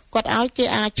នោះគាត់ឲ្យគេ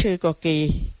អាចឈើក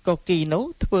គីនោះ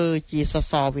ធ្វើជាស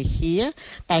សរវិហារ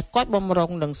តែគាត់បំរុ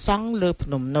ងនឹងសង់លើភ្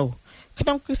នំនោះក្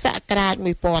នុងគ្រិស្តសករាជ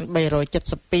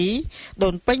1372ដូ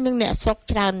នពេញនឹងអ្នកស្រុក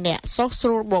ច្រើនអ្នកសុះស្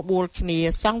រួលបបួលគ្នា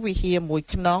សង់វិហារមួយ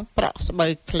ខ្នងប្រក់ស្បូ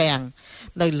វឃ្លាំង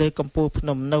នៅលើកំពូលភ្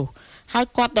នំនោះហើយ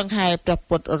គាត់ដង្ហែព្រះ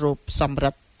ពុទ្ធរូបសម្រិ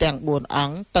តទាំង4អ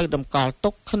ង្គទៅតម្កល់ទុ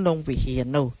កក្នុងវិហារ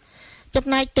នោះចំ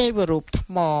ណែកទេវរូបថ្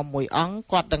មមួយអង្គ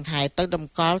គាត់ដង្ហែទៅត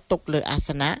ម្កល់ទុកលើអាស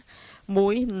នៈមួ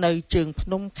យនៅជើងភ្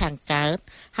នំខាងកើត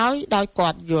ហើយដោយគា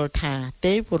ត់យល់ថា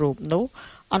ទេវរូបនោះ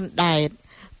អណ្ដែ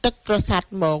ត ទឹកក្រសាត់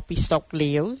មកពីស្រុក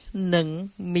លាវនិង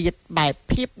មានបែប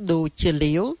ភាពដូចជា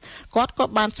លាវគាត់ក៏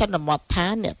បានសន្មតថា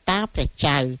អ្នកតាព្រះ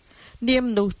ចៅនាម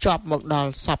នោះជាប់មកដ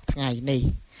ល់សពថ្ងៃនេះ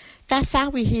ការសាង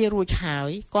វិហាររួចហើយ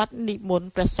គាត់និមន្ត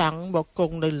ព្រះសង្ឃមកគ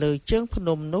ង់នៅលើជើងភ្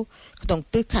នំនោះក្នុង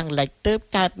ទិសខាងលិចទើប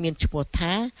កើតមានឈ្មោះ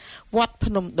ថាវត្ត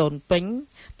ភ្នំដូនពេញ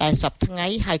តែសពថ្ងៃ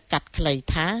ហៅកាត់ខ្លី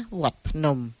ថាវត្តភ្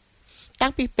នំតាំ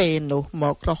ងពីពេលនោះម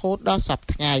ករហូតដល់សព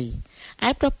ថ្ងៃឯ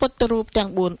ព្រះពុទ្ធរូបទាំង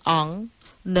4អង្គ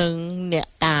និងអ្នក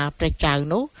តាព្រះចៅ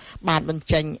នោះបានបញ្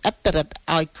ចេញឥទ្ធិឫទ្ធិ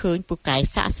ឲ្យឃើញពូកែ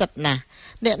ស័ក្តិសិទ្ធិណាស់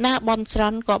អ្នកណាបន់ស្រ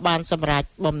ន់ក៏បានសម្រេច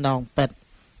បំណងពិត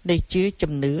នេះជា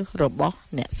ជំនឿរបស់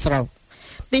អ្នកស្រុក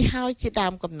នេះហើយជាដើ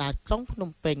មកំណើតក្រុងភ្នំ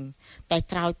ពេញតែ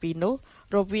ក្រោយពីនោះ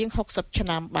រវាង60ឆ្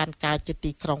នាំបានកើតជា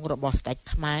ទីក្រុងរបស់ស្ដេច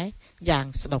ខ្មែរយ៉ាង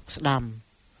ស្ដុកស្ដំ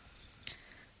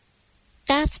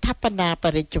ការស្ថាបនាព្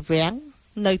រះរាជវាំង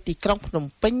នៅទីក្រុងភ្នំ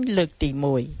ពេញលើកទី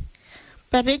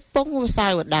1ព្រះរាជពង្សវសា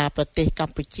វតាប្រទេសក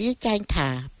ម្ពុជាចែងថា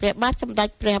ព្រះបាទសម្ដេច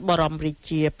ព្រះបរមរា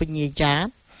ជាពញ្ញាយ៉ាត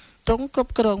ទ្រង់គ្រ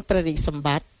ប់គ្រងព្រះរាជសម្ប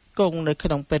ត្តិគង់នៅក្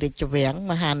នុងព្រះរាជវាំង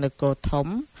មហានគរធំ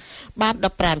បាន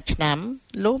15ឆ្នាំ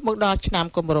លុះមកដល់ឆ្នាំ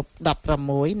គម្រប់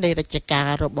16នៃរជ្ជកាល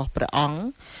របស់ព្រះអង្គ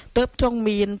ទើបទ្រង់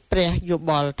មានព្រះយោ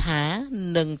បល់ថា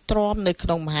នឹងទ្រាំនៅក្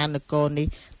នុងមហានគរនេះ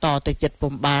តទៅចិត្ត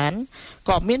ពុំបាន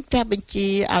ក៏មានព្រះបញ្ជា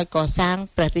ឲ្យកសាង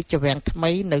ព្រះរាជវាំងថ្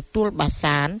មីនៅទួលបា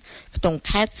សានក្នុង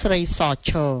ខេត្តស្រីស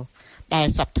ឈរដែល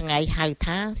សពថ្ងៃហៅ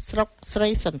ថាស្រុកស្រី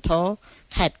សន្ធរ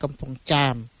ខេត្តកំពង់ចា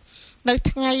មនៅ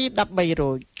ថ្ងៃ13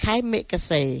រោចខែមិគ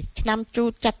សេឆ្នាំជូ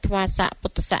តចត្វាស័កពុ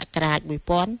ទ្ធសករាជ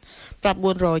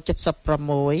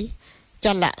1976ច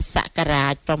លសករា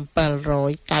ជ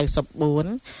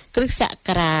794គ្រិស្តសក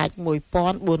រាជ1432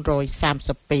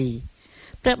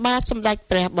ព្រះបាទសម្ដេច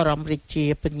ព្រះបរមរាជា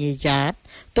ពញ្ញាយ៉ាត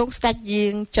ទ្រង់ស្ដេចយា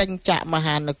ងចេញចាក់ម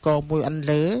ហានគរមួយអន្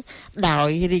លើដោយ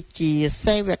រាជា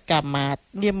សេវកាមាត្យ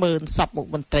នាម៉ឺនសពមុខ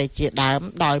មន្ត្រីជាដើម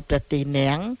ដោយព្រះទី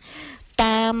នាំង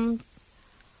តាម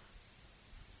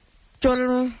ជល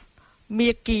មា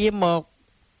គាមក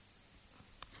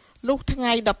លុះថ្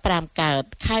ងៃ15កើត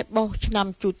ខែបោះឆ្នាំ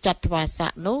ជូតចត្វាស័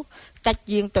កនោះស្ដេច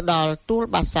យាងទៅដល់ទួល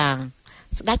បាសាង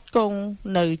ស្ដេចគង់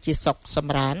នៅជាសុខស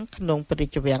ម្រានក្នុងព្រះរា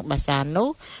ជវាំងបាសាននោះ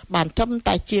បានត្រឹម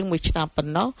តែជាង1ឆ្នាំប៉ុ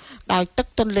ណ្ណោះដោយទឹក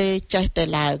ទន្លេចេះតែ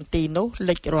ឡើងទីនោះ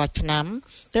លិចរាល់ឆ្នាំ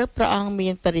ទើបព្រះអង្គមា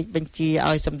នព្រះរាជបញ្ជា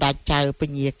ឲ្យសម្ដេចចៅព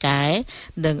ញាកែ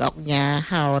និងអុកញ៉ា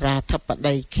ហោរាធិប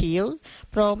តីខៀវ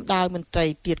ព្រមដោយមន្ត្រី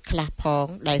ទៀតខ្លះផង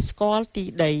ដែលស្គាល់ទី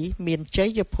ដីមានជ័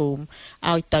យភូមិ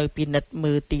ឲ្យទៅពិនិត្យ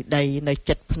មើលទីដីនៅ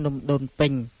ជិតភ្នំដូនពេ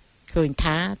ញឃើញ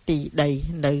ថាទីដី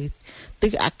នៅទិ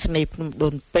សអាគ្នេយ៍ភ្នំដូ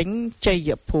នពេញជ័យ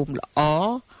ភូមិល្អ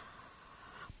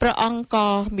ព្រះអង្គក៏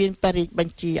មានព្រះរាជប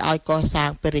ញ្ជាឲ្យកសាង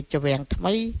ព្រះរាជវាំងថ្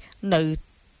មីនៅ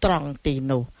ត្រង់ទី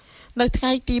នោះនៅថ្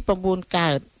ងៃទី9កើ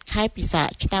តខែពិសាខ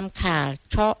ឆ្នាំខាល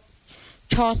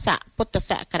ឆស័កពុទ្ធ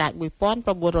សករាជ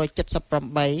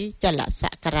1978ចលស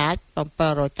ករាជ796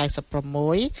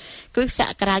គ្រិស្តស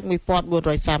ករាជ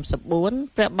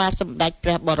1434ព្រះបាទសម្ដេចព្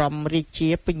រះបរមរាជា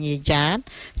ពញ្ញាយ៉ាត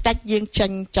ស្ដេចយាងចេ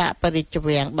ញចាកព្រះរាជ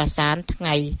វាំងបាសានថ្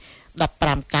ងៃ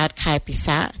15កើតខែពិ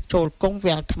សាខចូលគង់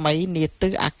វាំងថ្មីនាទិ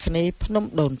សអាគ្នេយ៍ភ្នំ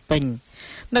ដូនពេញ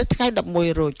នៅថ្ងៃ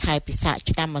11រោចខែពិសាខ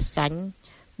ឆ្នាំអសាញ់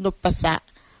នុបស័ក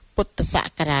ពុទ្ធស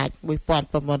ករាជ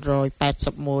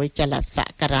1981ចលស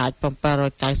ករាជ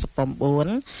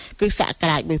799គឺសក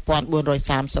រាជ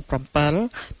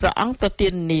1437ព្រះអង្គប្រទា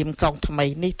ននាមក្រុងថ្មី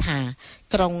នេះថា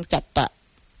ក្រុងច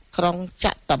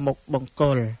តមុខបង្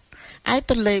គោលឯ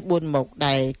ទន្លេ4មុខ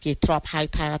ដែលគេធ្លាប់ហៅ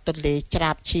ថាទន្លេច្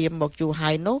រាបឈាមមកយូរហើ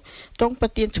យនោះទ្រង់ប្រ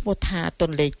ទានឈ្មោះថាទ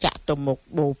ន្លេចតុមុខ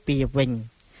បូព៌ាវិញ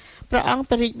ព្រះអង្គ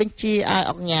ព្រះរាជបញ្ជាឲ្យ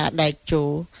អុកញ៉ាដែកជោ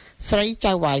ស្រី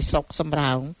ចៅវាយស្រុកសំ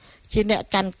រោងជាអ្នក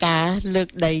កាន់ការលើក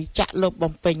ដីចាក់លុប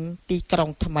បំពេញទីក្រុង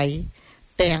ថ្មី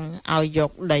ទាំងឲ្យយ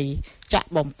កដីចាក់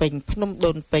បំពេញភ្នំ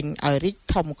ដូនពេញឲ្យរីក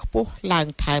ធំខ្ពស់ឡើង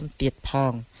ថែមទៀតផ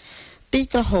ងទី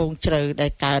ក្រហងជ្រៅដែ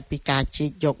លកើតពីការជី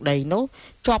កយកដីនោះ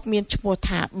ជាប់មានឈ្មោះ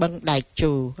ថាបឹងដែក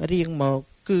ជូរៀងមក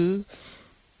គឺ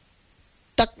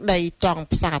ទឹកដីត្រង់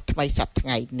ផ្សារថ្មីសប្តាហ៍ថ្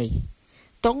ងៃនេះ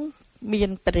ទង់មាន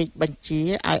ព្រះរាជបញ្ជា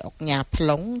ឲ្យអុកញ៉ាផ្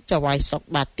លុងចៅវាយសុក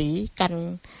បាទីកាន់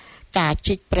ការ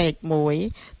ជីកព្រែកមួយ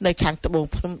នៅខាងត្បូង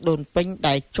ភ្នំដូនពេញ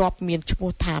ដែលជាប់មានឈ្មោះ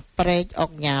ថាព្រែកអុ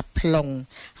កញ៉ាផ្លុង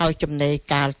ហើយចំណេរ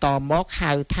កាលតមក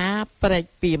ហៅថាព្រែក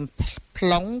ពីមផ្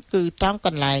លុងគឺត្រង់ក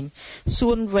ន្លែង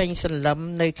សួនវែងសន្លឹម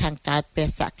នៅខាងកើតព្រះ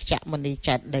សក្យមុនី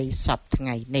ចេតិយសពថ្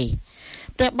ងៃនេះ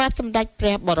ព្រះបាទសម្ដេចព្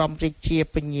រះបរមរាជា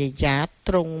ពញ្ញាយ៉ាត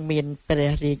ទ្រង់មានព្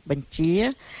រះរាជបញ្ជា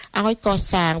ឲ្យក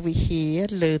សាងវិហារ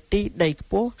លើទីដីខ្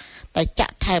ពស់តែចា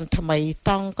ក់ថែមថ្មី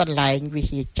តង់កន្លែងវិ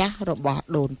ហារចាស់របស់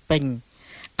ដូនពេញ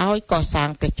ឲ្យកសាង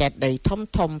ព្រះចេតិយ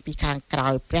ធំពីខាងក្រោ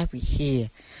យព្រះវិហារ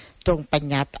ទ្រង់ប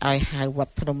ញ្ញត្តិឲ្យហៅវត្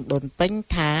តភ្នំដូនពេញ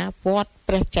ថាវត្ត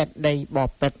ព្រះចេតិយប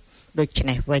ពិតដូច្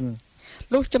នេះវិញ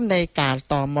លុះចំណេរកាល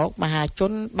តមកមហាជ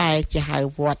នបែរជាហៅ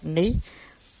វត្តនេះ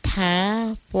ថា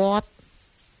វត្ត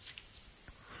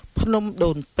ភ្នំ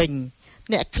ដូនពេញ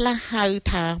អ្នកខ្លះហៅ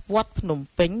ថាវត្តភ្នំ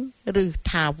ពេញឬ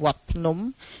ថាវត្តភ្នំ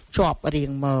ជាប់រៀ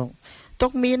ងមកទុ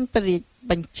កមានព្រះរាជ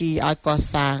បញ្ជាឲ្យក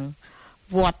សាង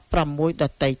វត្ត6ដ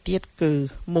ទៃទៀតគឺ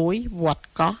1វត្ត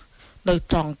កោះនៅ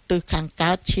ត្រង់ទិសខាង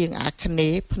កើតឈៀងអាគ្នេ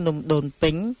យ៍ភ្នំដូន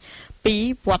ពេញ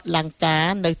2វត្តលង្កា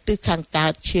នៅទិសខាងកើ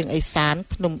តឈៀងឥសាន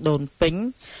ភ្នំដូនពេញ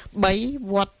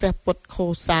3វត្តព្រះពុទ្ធខូ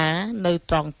សានៅ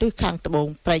ត្រង់ទិសខាងត្បូង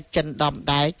ព្រែកចិនដំ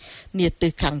ដែកនាទិ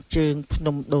សខាងជើងភ្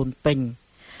នំដូនពេញ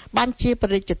បានជាព្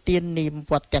រះរាជទាននាម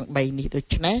វត្តទាំង3នេះដូ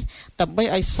ច្នេះដើម្បី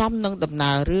ឲ្យសមនឹងដំ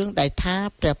ណើររឿងដែលថា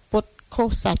ព្រះពុទ្ធខុស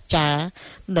សាចា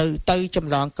នៅទៅច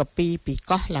ម្លងកពីពី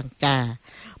កោះលង្កា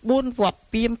4វត្ត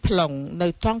ពីមផ្លុងនៅ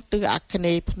ត្រង់ទិសអាគ្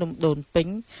នេយ៍ភ្នំដូនពេញ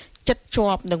ចិត្តជា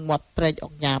ប់នឹងមាត់ព្រែកអុ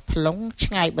កញ៉ាផ្លុង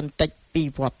ឆ្ងាយបន្តិចពី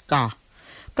វត្តកោះ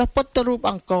ព្រះពុទ្ធរូប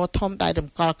អង្គរធំដែលរំ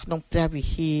កិលក្នុងព្រះវិ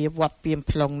ហារវត្តពីម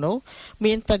ផ្លុងនោះ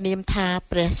មានព្រះនាមថា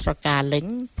ព្រះស្រកាលេញ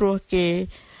ព្រោះគេ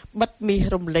បិទមាស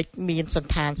រំលេចមានសន្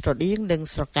តានស្រដៀងនឹង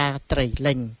ស្រកាត្រី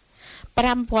លេញ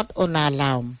5វត្តអូណា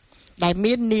ឡោមដែល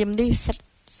មាននាមនេះ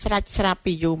ស្រេចស្រាប់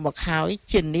ពីយូរមកហើយ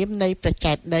ជានាមនៃព្រះ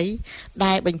ចេតិយ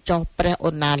ដែលបញ្ចុះព្រះ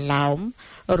អូណាឡោម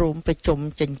រួមប្រជុំ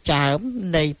ចិញ្ចើម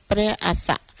នៃព្រះអស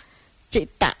ចិ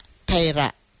តថេ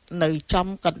រៈនៅចំ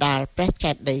កណ្ដាលព្រះ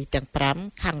ចេតិយទាំង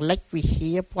5ខាងលិចវិហា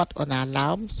រវត្តអូណាឡោ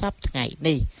មសពថ្ងៃ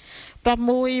នេះ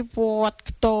6វត្ត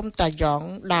ខ្ទមតាយ៉ង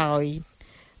ដោយ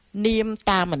នាម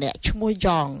តាមម្នាក់ឈ្មោះ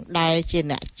យ៉ងដែលជា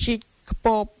អ្នកជីកខ្ព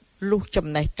បលុះចំ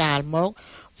ណេះកាលមក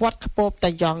វត្តខ្ពប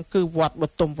តាយ៉ងគឺវត្តប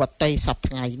ទុមវតីសព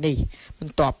ថ្ងៃនេះប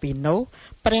ន្ទាប់ពីនោះ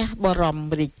ព្រះបរម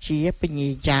រាជាបញ្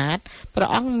ញាយ៉ាតព្រះ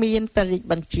អង្គមានព្រះរាជ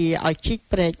បញ្ជាឲ្យជីក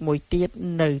ព្រែកមួយទៀត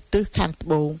នៅទិសខាងត្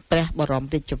បូងព្រះបរម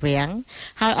រាជវាំង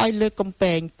ហើយឲ្យលើកកំ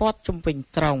ពែងព័ទ្ធជុំវិញ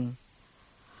ក្រុង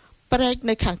ព្រែក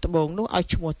នៅខាងត្បូងនោះឲ្យ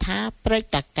ឈ្មោះថាព្រែក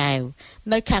តាកែវ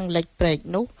នៅខាងលិចព្រែក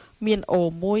នោះមានអូ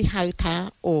មួយហៅថា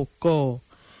អូកោ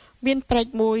មានព្រែក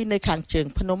មួយនៅខាងជើង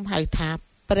ភ្នំហៅថា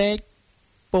ព្រែក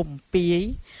ពុំពាយ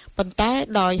ប៉ុន្តែ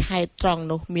ដោយហេតុត្រង់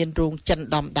នោះមានរូងចិន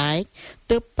ដំដែក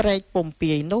ទើបព្រែកពុំ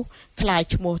ពាយនោះคล้าย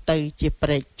ឈ្មោះទៅជាព្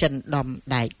រែកចិនដំ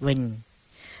ដែកវិញ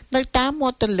នៅតាមមា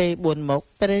ត់ទន្លេ4មុខ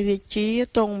ព្រះរាជា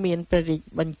ទ្រង់មានព្រះរាជ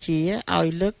បញ្ជាឲ្យ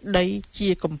លើកដីជា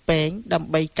កំពែងដើ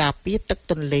ម្បីការពារទឹក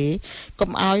ទន្លេ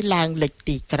កុំឲ្យឡើងលិច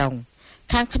ទីក្រុង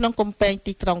ខាងក្នុងកំពែង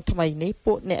ទីក្រុងថ្មីនេះ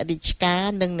ពួកអ្នករាជការ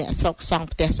និងអ្នកស្រុកសង់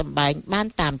ផ្ទះសម្បែងបាន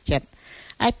តាមចិត្ត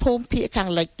ឯភូមិភាគខាង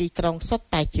លិចទីក្រុងសុទ្ធ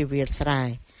តែជាវាលស្រែ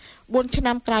4ឆ្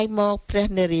នាំក្រោយមកព្រះ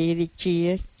នារីរា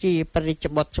ជាព្រះរាជ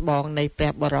បុត្រច្បងនៃព្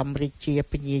រះបរមរាជា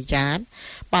បញ្ញាយ៉ាត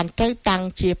បានត្រូវតាំង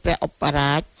ជាព្រះឧប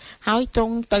រាជហើយទ្រ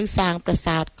ង់ទៅសាងប្រា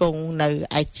សាទគង់នៅ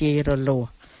ឯជារលួស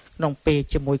ក្នុងពេល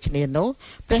ជាមួយគ្នានោះ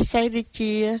ព្រះសីរា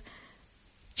ជា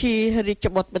រាជ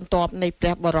បុត្របន្ទាប់នៃព្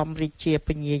រះបរមរាជាប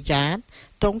ញ្ញាយ៉ាត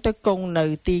ទ្រង់ទៅគង់នៅ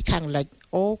ទីខាងលិច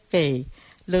អូកេ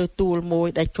លើទួលមួយ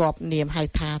ដែលជាប់នាមហៅ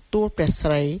ថាទួលព្រះស្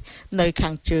រីនៅខា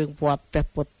ងជើងវត្តព្រះ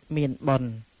ពុទ្ធមានបុណ្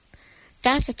យ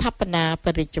ការស្ថាបនាព្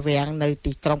រះរាជវាំងនៅ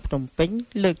ទីក្រុងភ្នំពេញ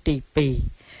លើកទី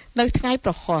2នៅថ្ងៃ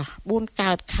ប្រហោះ4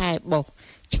កើតខែបុស្ស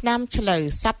ឆ្នាំឆ្លូវ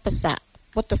ស័ព្ទស័ក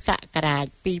ពុទ្ធសករាជ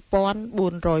2409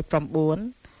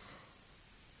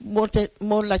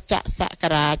មូលចក្រសក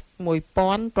រាជ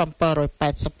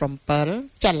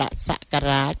1787ចលសក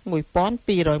រាជ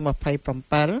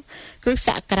1227គឺស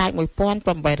ករាជ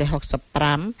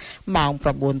1865ម៉ោង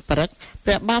9ព្រឹក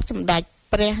ព្រះបាទសម្ដេច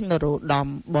ព្រះនរោត្តម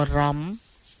បរម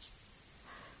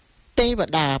ទេវ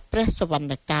តាព្រះសវណ្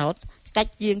ណកោដ្ឋស្ដេច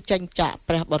យាងចេញចាក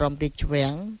ព្រះបរមរាជវាំ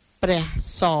ងព្រះ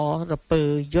សរពើ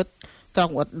យុទ្ធក្រុង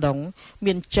ឧដុង្គ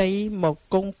មានជ័យមក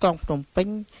គង់ក្រុងភ្នំពេញ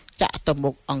ចតុមុ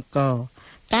ខអង្គរ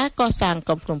ការកសាង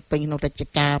ក្រុងភ្នំពេញក្នុងរជ្ជ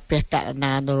កាលព្រះករុ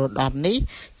ណានរោត្តមនេះ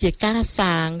ជាការ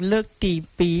សាងលើកទី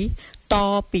2ត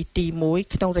ពីទី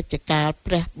1ក្នុងរជ្ជកាល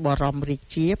ព្រះបរមរា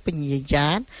ជាបញ្ញាយ៉ា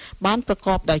តបានប្រក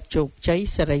បដោយជោគជ័យ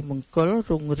សិរីមង្គល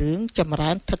រុងរឿងចម្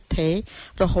រើនឋិតថេរ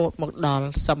រហូតមកដល់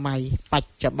សម័យបច្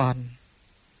ចុប្បន្ន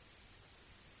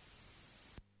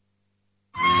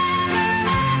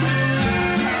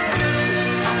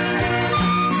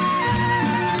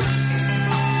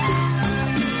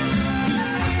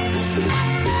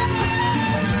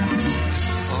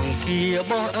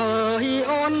បោះអើយ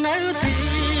អូននៅទី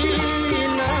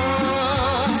ណា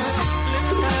លឹក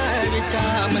តែវិចា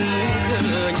មិន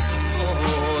ឃើញអូ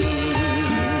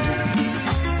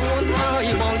នហើយ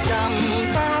បងចាំ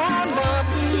តាមបាត់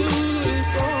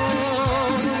សូ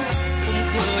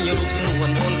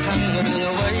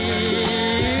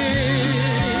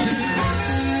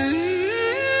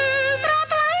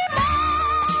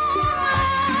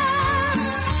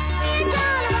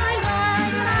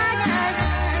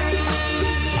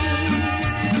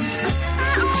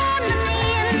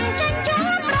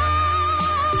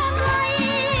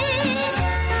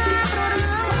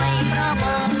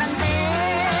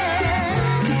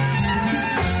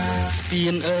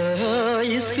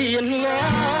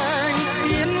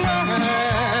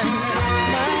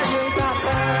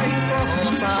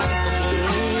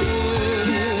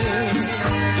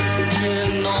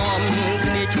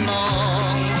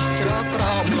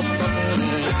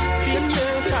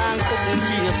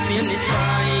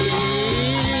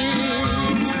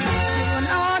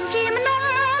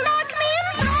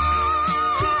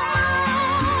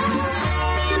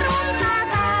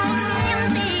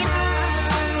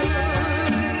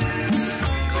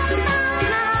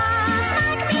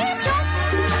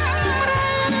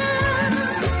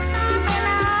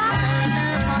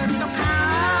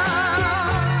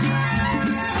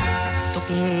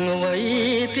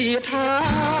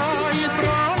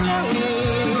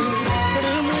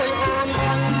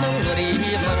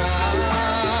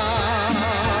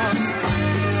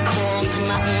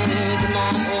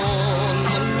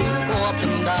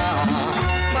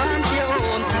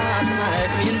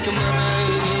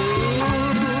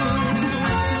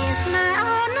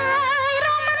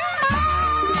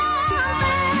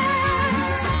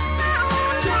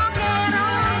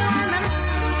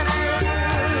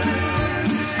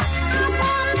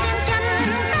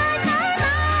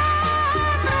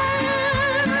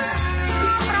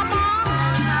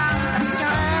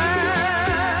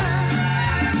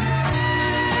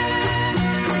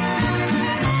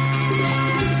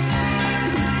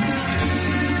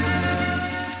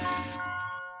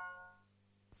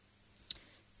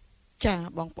ចា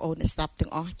បងប្អូនអ្នកស្ដាប់ទាំ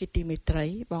ងអស់ជាទីមេត្រី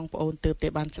បងប្អូនទើបតែ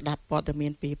បានស្ដាប់ព័ត៌មា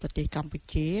នពីប្រទេសកម្ពុ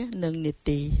ជានិងនី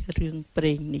តិរឿងព្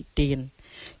រេងនិទាន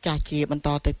ចាជាបន្ត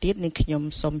ទៅទៀតនាងខ្ញុំ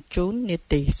សូមជូននី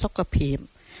តិសុខភាព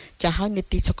ចាហើយនី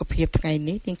តិសុខភាពថ្ងៃ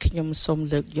នេះនាងខ្ញុំសូម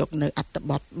លើកយកនៅអត្ថ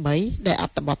បទ3ដែលអ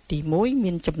ត្ថបទទី1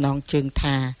មានចំណងជើង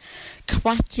ថាខ្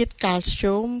វះជាតិកាល់ស្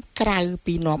យូមក្រៅ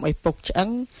ពីនាំឲ្យពុកឆ្អឹង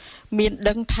មាន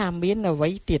ដឹងថាមានអ្វី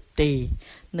ទៀតទេ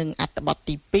និងអត្ថបទ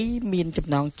ទី2មានចំ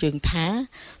ណងជើងថា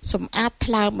សម្អាត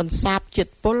ថ្លើមបន្សាបជា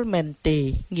តិពុលមែនទេ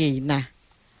ងាយណាស់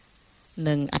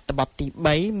និងអត្ថបទទី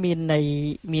3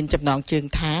មានចំណងជើង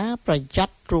ថាប្រយ័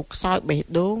ត្នរោគខ្សោយបេះ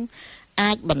ដូង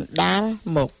អាចបណ្ដាល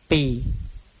មកពី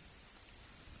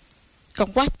ក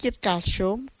ង្វះជាតិកាល់ស្យូ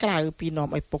មក្រៅពីនាំ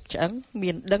ឲ្យពុកឆ្អឹង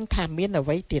មានដឹងថាមានអ្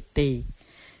វីទៀតទេ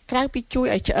ក្រៅពីជួយ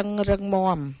ឲ្យឆ្អឹងរឹង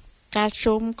មាំកាល់ស្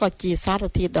យូមក៏ជាសារ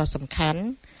ធាតុដ៏សំខាន់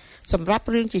សម្រាប់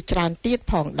រឿងជាច្រើនទៀត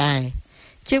ផងដែរ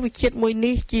ជាវិជាតិមួយ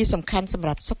នេះជាសំខាន់សម្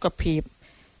រាប់សុខភាព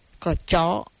ក្រច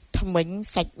កធ្មេញ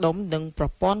សាច់ដុំនិងប្រ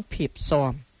ព័ន្ធភាព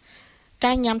ស៊ាំ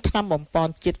ការញ៉ាំថ្នាំបំប៉ន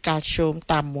ជាតិកាល់ស្យូម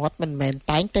តាមមាត់មិនមែន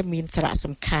តែងតែមានសារៈ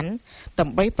សំខាន់ដើ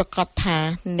ម្បីប្រកាសថា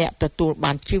អ្នកទទួល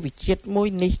បានជីវជាតិមួយ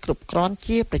នេះគ្រប់គ្រាន់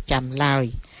ជាប្រចាំឡើយ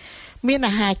មាន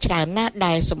អាហារច្រើនណាស់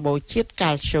ដែលសម្បូរជាតិ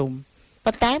កាល់ស្យូម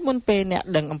ប៉ុន្តែមុនពេលអ្នក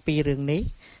ដឹងអំពីរឿងនេះ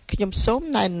ខ្ញុំសូម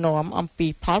ណែនាំអំពី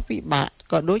ផលវិបាក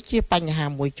ក៏ដូចជាបញ្ហា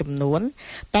មួយចំនួន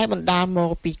តែបណ្ដាលម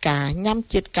កពីការញ៉ាំ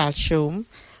ជាតិកាល់ស្យូម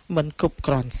មិនគ្រប់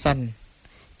គ្រាន់សិន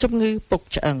ជំងឺពុក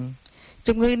ឆ្អឹង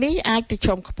ជំងឺនេះអាចប្រឈ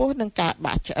មខ្ពស់នឹងការ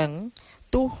បាក់ឆ្អឹង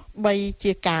ទោះបី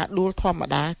ជាការដួលធម្ម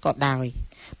តាក៏ដោយ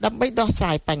ដើម្បីដោះស្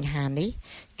រាយបញ្ហានេះ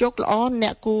យកល្អអ្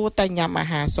នកគួរតែញ៉ាំអា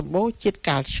ហារសម្បូរជាតិ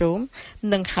កាល់ស្យូម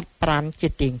និងហាត់ប្រាណជា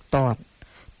ទៀងទាត់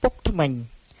ពុកធ្មេញ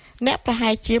អ្នកប្រហែ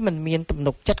លជាមិនមានទំ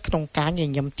នុកចិត្តក្នុងការញ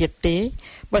ញឹមទៀតទេ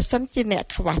បើសិនជាអ្នក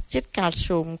ខ្វះជាតិកាល់ស្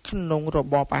យូមក្នុងរ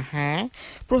បបអាហារ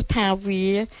ព្រោះថាវា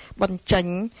បញ្ចេញ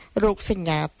រោគសញ្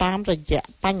ញាតាមរយៈ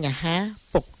បញ្ហា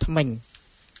ពុកធ្មេញ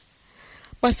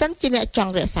បើសិនជាអ្នកច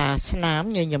ង់រក្សាស្នាម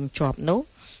ញញឹមជាប់នោះ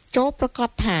ចូលប្រកាស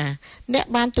ថាអ្នក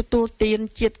បានទទួលទាន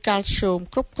ជាតិកាល់ស្យូម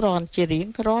គ្រប់គ្រាន់ជារៀង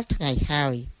រាល់ថ្ងៃហើ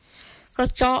យក្រ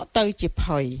ចកទៅជា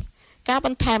ផុយការប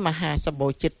ន្ថែមអាហារសម្បូ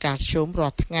រជាតិកាល់ស្យូមរា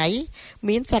ល់ថ្ងៃ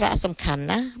មានសារៈសំខាន់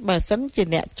ណាស់បើសិនជា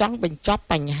អ្នកចង់បញ្ចប់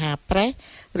បញ្ហាប្រេះ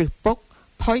ឬពុក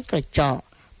ផុយក្រចក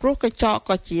ព្រោះក្រចក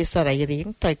ក៏ជាសរីរាង្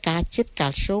គត្រូវការជាតិកា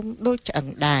ល់ស្យូមដូចឆ្អឹង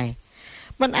ដែរ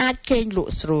มันអាចគេងល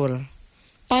ក់ស្រួល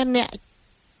តែអ្នក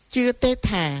ជឿទេ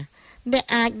ថាអ្នក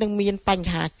អាចនឹងមានបញ្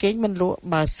ហាគេងមិនលក់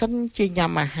បើសិនជា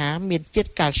ញ៉ាំអាហារមានជា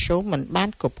តិកាល់ស្យូមមិនបាន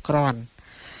គ្រប់គ្រាន់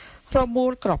រមូ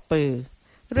លក្រពើ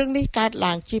រឿងនេះកើត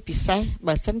ឡើងជាពិសេស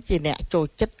បើសិនជាអ្នកចូល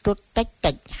ចិត្តរត់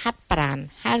តិចហាត់ប្រាណ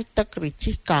ហាលទឹកឬ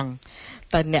ជិះកង់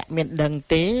តែអ្នកមានដឹង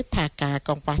ទេថាការក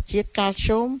ង្វះជាតិកាល់ស្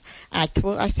យូមអាចធ្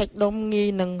វើឲ្យសាច់ដុំងាយ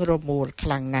នឹងរមូលខ្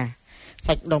លាំងណាស់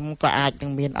សាច់ដុំក៏អាចនឹ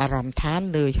ងមានអារម្មណ៍ថា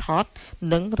នឿយហត់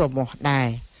និងរមាស់ដែរ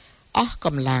អស់ក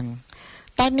ម្លាំង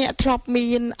តែអ្នកធ្លាប់មា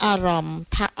នអារម្មណ៍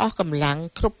ថាអស់កម្លាំង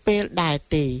គ្រប់ពេលដែរ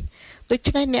ទេដូ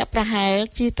ច្នេះអ្នកប្រហែល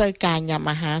ជាត្រូវការញ៉ាំ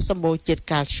អាហារសម្បូរជាតិ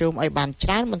កាល់ស្យូមឲ្យបានច្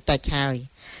រើនបន្តិចហើយ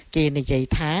គេនិយាយ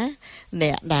ថាអ្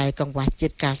នកដែលកង្វះជា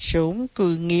តិកាល់ស្យូមគឺ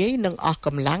ងាយនឹងអស់ក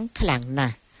ម្លាំងខ្លាំងណា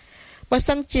ស់បើ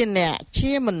សិនជាអ្នក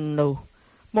ជាមនុស្ស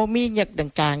មកមានញឹកនឹង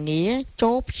ការងារ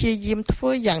ចូលព្យាយាមធ្វើ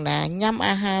យ៉ាងណាញ៉ាំ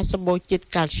អាហារសម្បូរជាតិ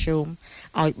កាល់ស្យូម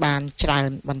ឲ្យបានច្រើន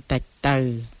បន្តិចទៅ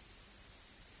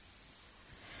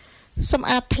សម្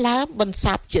អាតថ្លើមបន្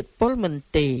សាបជាតិពុលមិន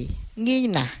ទេងាយ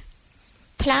ណាស់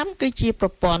ថ្លើមគឺជាប្រ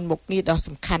ព័ន្ធមុខងារដ៏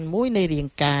សំខាន់មួយនៃរាង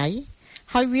កាយ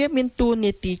ហើយវាមានតួ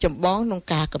នាទីចម្បងក្នុង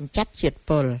ការកម្ចាត់ជាតិ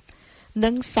ពុលនិ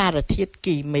ងសារធាតុ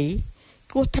គីមី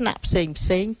គ្រោះថ្នាក់ផ្សេ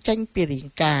ងចេញពីរាង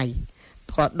កាយ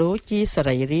ក៏ដូចជាស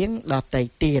រីរាង្គដទៃ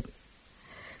ទៀត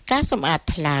ការសម្អាត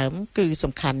ថ្លើមគឺ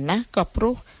សំខាន់ណាស់ក៏ព្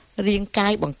រោះរាងកា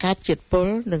យបង្កើតជាតិពុល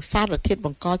និងសារធាតុប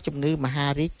ង្កជំងឺមហា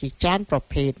រីកជាច្រើនប្រ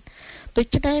ភេទដូ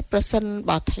ច្នេះប្រសិន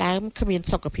បើថ្លើមគ្មាន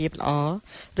សុខភាពល្អ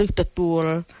ឬទទួល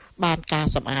បានការ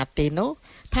សម្អាតទេនោះ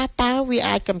ថាតើវា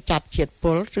អាចកម្ចាត់ជាតិ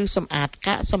ពុលឬសម្អាត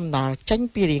កាកសំណល់ចេញ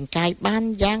ពីរាងកាយបាន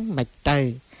យ៉ាងម៉េចទៅ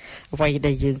អ្វី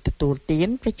ដែលយើងទទួលទាន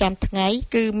ប្រចាំថ្ងៃ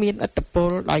គឺមានឥទ្ធិពល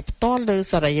ដោយផ្ទាល់លើ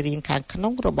សរីរាង្គខាងក្នុ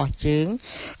ងរបស់យើង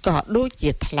ក៏ដូច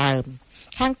ជាថ្លើម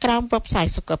ខាងក្រោមវេបសាយ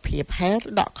សុខភាព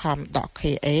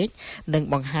health.com.kh នឹង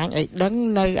បង្ហាញឲ្យដឹង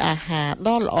នៅអាហារ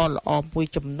ដ៏ល្អមួយ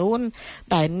ចំនួន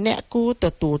ដែលអ្នកគួរទ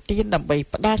ទួលទានដើម្បី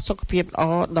ផ្ដល់សុខភាពល្អ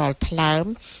ដល់ថ្លើម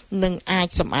និងអាច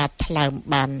សម្អាតថ្លើម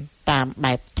បានតាម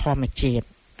បែបធម្មជាតិ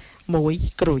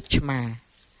 1. ក្រូចឆ្មា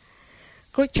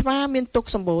ក្រូចឆ្មាមានទុក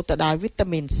សម្បូរទៅដោយវីតា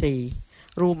មីន C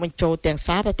រួមបញ្ចូលទាំង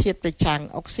សារធាតុប្រឆាំង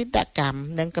អុកស៊ីតកម្ម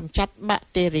និងកម្ចាត់បាក់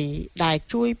តេរីដែល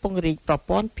ជួយពង្រីកប្រ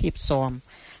ព័ន្ធភាពស៊ាំ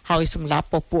ហើយសម្លាប់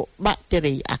ពពួកបាក់តេ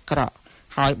រីអាក្រក់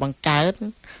ហើយបង្កើន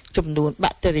ចំនួន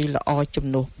បាក់តេរីល្អជំ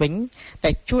នួសវិញ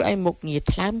ដែលជួយឲ្យមុខងារ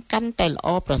ថ្លើមកាន់តែល្អ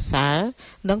ប្រសើរ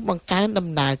និងបង្កើនដំ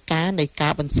ណើរការនៃកា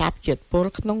របន្សាបជាតិពុល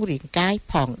ក្នុងរាងកាយ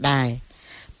ផងដែរ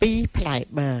 2. ផ្លែ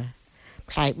បឺ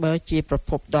ផ្លែបឺជាប្រ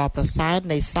ភពដ៏ប្រសើរ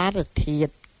នៃសារធា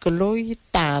តុក្លូ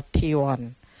តាធីអ៊ុន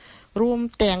រួម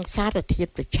ទាំងសារធា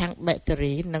តុប្រឆាំងប៊ាក់តេ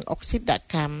រីនិងអុកស៊ីត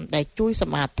កម្មដែលជួយស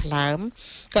ម្អាតថ្លើម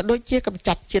ក៏ដូចជាកម្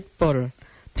ចាត់ជាតិពុល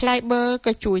ផ្លែបឺ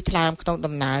ក៏ជួយថ្លើមក្នុង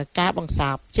ដំណើរការបង្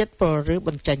សាបជាតិពុលឬប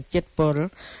ញ្ចេញជាតិពុល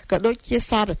ក៏ដូចជា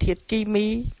សារធាតុគីមី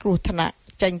គ្រោះថ្នាក់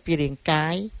ចេញពីរាងកា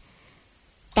យ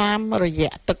តាមរ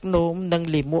យៈទឹកនោមនិង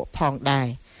លាមកផងដែរ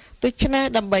ដូច្នេះ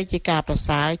ដើម្បីជាការប្រ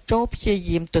សើរចូលព្យា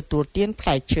យាមទទួលទានផ្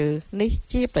លែឈើនេះ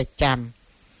ជាប្រចាំ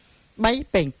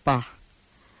 3. ប៉េងប៉ោះ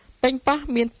ប៉េងប៉ោះ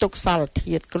មានទុកសារ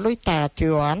ធាតុក្លូតាធី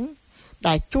អ៊ុន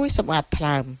ដែលជួយសម្អាតថ្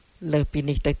លើមលើសពី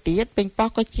នេះទៅទៀតប៉េងប៉ោះ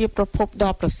ក៏ជាប្រភព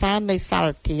ដ៏ប្រសើរនៃសារ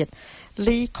ធាតុ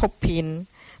លីខូភីន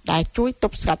ដែលជួយទ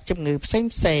ប់ស្កាត់ជំងឺផ្សេ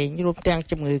ងៗរួមទាំង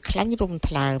ជំងឺខ្លាញ់រុំ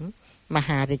ថ្លើមម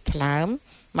ហារីកថ្លើម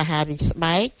មហារីកស្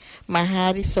បែកមហា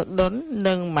រីកសូដុន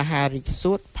និងមហារីក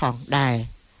សួតផងដែរ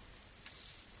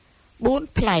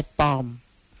 4. ផ្លែប៉ោម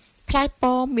ផ្លែ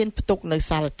ប៉ោមមានផ្ទុកនៅ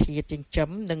សារធាតុចិញ្ចឹម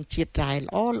និងជាតិរ៉ែ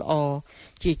ល្អ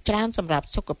ជាច្រើនសម្រាប់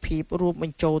សុខភាពរួមប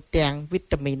ញ្ចូលទាំងវី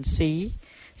តាមីន C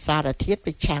សារធាតុ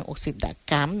ប្រឆាំងអុកស៊ីត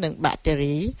កម្មនិងបាក់តេ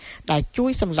រីដែលជួ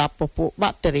យសម្លាប់ពពួកបា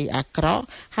ក់តេរីអាក្រក់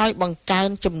ហើយបង្កើន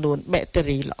ចំនួនបាក់តេ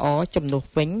រីល្អជំនួស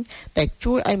វិញដែល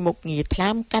ជួយឲ្យមុខងារថ្លើ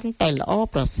មកាន់តែល្អ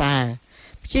ប្រសើរ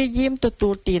ព្យាយាមទទួ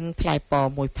លទានផ្លែប៉ោម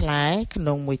មួយផ្លែក្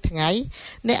នុងមួយថ្ងៃ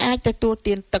អ្នកអាចទទួល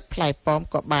ទានទឹកផ្លែប៉ោម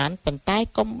ក៏បានប៉ុន្តែ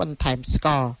កុំបន្ថែមស្ក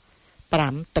រ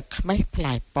 5. ទឹកខ្មេះផ្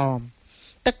លែប៉ោម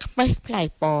ទឹកខ្មេះផ្លែ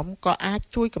ប៉ោមក៏អាច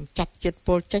ជួយកម្ចាត់ជាតិ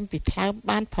ពុលចេញពីថ្លើម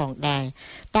បានផងដែរ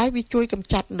ដោយវាជួយកម្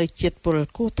ចាត់នូវជាតិពុល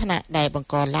គ្រោះថ្នាក់ដែលបង្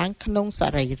កឡើងក្នុងស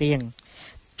រីរាង្គ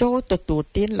ចូលទទួល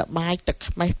ទានល្បាយទឹក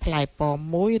ខ្មេះផ្លែប៉ោ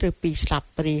ម1ឬ2ស្លាប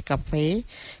ព្រាកាហ្វេ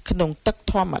ក្នុងទឹក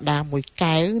ធម្មតាមួយ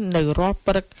កែវនៅរាល់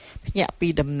ព្រឹកភ្ញាក់ពី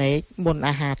ដំណេកមុន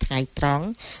អាហារថ្ងៃត្រង់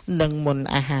និងមុន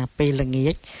អាហារពេលល្ងា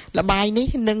ចល្បាយនេះ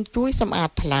នឹងជួយសម្អាត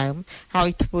ថ្លើមហើយ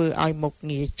ធ្វើឲ្យមុខ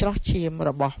ងារច្រោះឈាមរ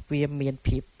បស់វាមាន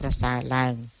ភាពប្រសើរឡើ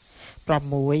ង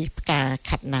 6. ផ្កា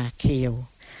ខាត់ណាខៀវ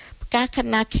ផ្កាខា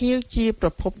ត់ណាខៀវជាប្រ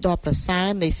ភពដ៏ប្រសើរ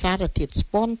នៃសារធាតុស្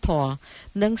ពន់ធម៌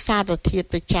និងសារធាតុ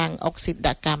ប្រឆាំងអុកស៊ីត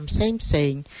កម្មផ្សេ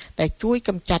ងៗដែលជួយក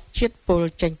ម្ចាត់ជាតិពុល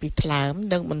ចេញពីថ្លើម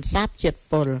និងបន្សាបជាតិ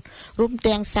ពុលរួម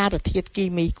ទាំងសារធាតុគី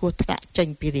មីគ្រោះថ្នាក់ចេញ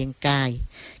ពីរាងកាយ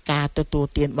ការទទួល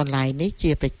ទានបន្លែនេះ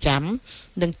ជាប្រចាំ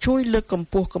នឹងជួយលើកកម្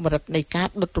ពស់កម្រិតនៃការ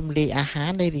ដុតរំលាយអាហារ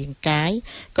ในរាងកាយ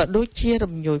ក៏ដូចជា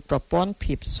រំញោចប្រព័ន្ធ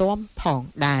ភាពស៊ាំផង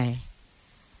ដែរ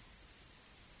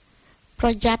ប្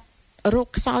រយ័ត្នរោគ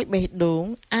ខ្សោយបេះដូង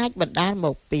អាចបណ្ដាលម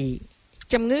កពី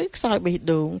ជំងឺខ្សោយបេះ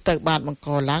ដូងត្រូវបានបង្ក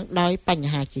ឡើងដោយប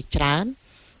ញ្ហាជាច្រើន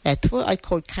ដែលធ្វើឲ្យ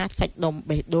ខូចខាតសាច់ដុំ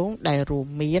បេះដូងដែលរួម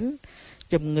មាន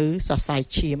ជំងឺសរសៃ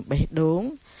ឈាមបេះដូង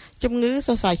ជំងឺស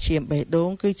រសៃឈាមបេះដូង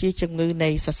គឺជាជំងឺនៃ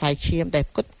សរសៃឈាមដែល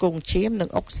ផ្គត់ផ្គង់ឈាមនិង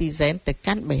អុកស៊ីហ្សែនទៅ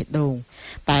កាន់បេះដូង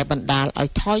តែបណ្ដាលឲ្យ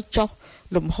ថយចុះ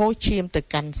លំហូរឈាមទៅ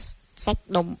កាន់សាច់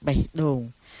ដុំបេះដូង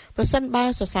ប្រសិនបើ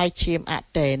សរសៃឈាមអ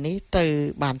តេនេះទៅ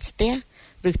បានស្ទះ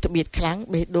ឬត្បៀតខ្លាំង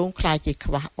បេះដូងក្លាយជា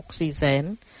ខ្វះអុកស៊ីហ្សែន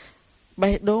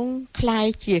បេះដូងក្លាយ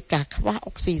ជាការខ្វះ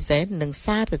អុកស៊ីហ្សែននិង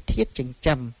សារធាតុចិញ្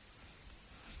ចឹម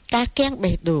ការគាំង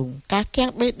បេះដូងអា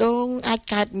ច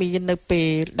កើតមាននៅពេ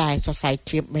លដែលសរសៃ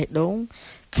ឈាមបេះដូង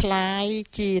ក្លាយ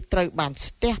ជាត្រូវបាន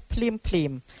ស្ទះភ្លា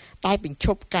មតែបញ្ឈ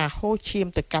ប់ការហូរឈាម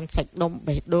ទៅកាន់សាច់ដុំ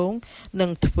បេះដូងនិ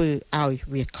ងធ្វើឲ្យ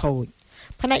វាខូច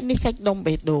ផ្នែកនេះសាច់ដុំ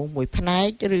បេះដូងមួយផ្នែក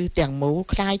ឬទាំងមូល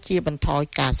ក្លាយជាបន្ថយ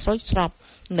ការស្រោចស្រព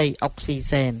នៃអុកស៊ីហ្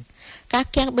សែនការ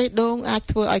គាំងបេះដូងអាច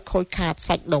ធ្វើឲ្យខូចខាត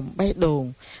សាច់ដុំបេះដូង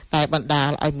តែបណ្ដាល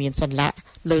ឲ្យមានសន្លាក់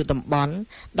លើតំបន់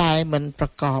ដែលមិនប្រ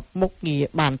កបមុខងារ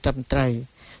បានត្រឹមត្រូវ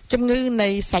ជំងឺនៃ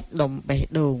សាច់ដុំបេះ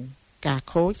ដូងការ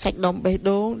ខូចសាច់ដុំបេះ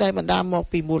ដូងដែលបណ្ដាលមក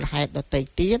ពីមូលហេតុដទៃ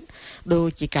ទៀតដូច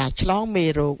ជាការឆ្លងមេ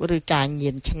រោគឬការញៀ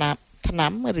នថ្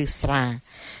នាំឬស្រា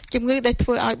ជំងឺដែលធ្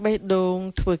វើឲ្យបេះដូង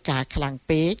ធ្វើការខ្លាំង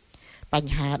ពេកប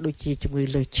ញ្ហាដូចជាជំងឺ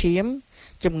លើសឈាម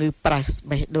ជំងឺប្រេស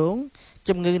បេះដូង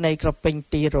ជំងឺនៃក្រពេញ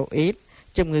ទីរ៉ូអ៊ីត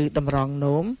ជំងឺតម្រង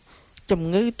នោមជំ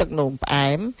ងឺទឹកនោមផ្អែ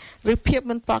មឬភាព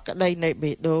មិនប្រក្រតីនៃ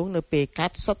បេះដូងនៅពេលកា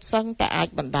ត់សុទ្ធសឹងតែអាច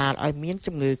បណ្ដាលឲ្យមាន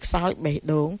ជំងឺខ្សោយបេះ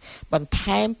ដូងបន្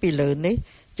ថែមពីលើនេះ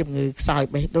ជំងឺខ្សោយ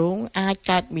បេះដូងអាច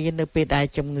កើតមាននៅពេលដែល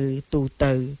ជំងឺទូ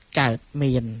ទៅកើត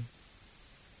មាន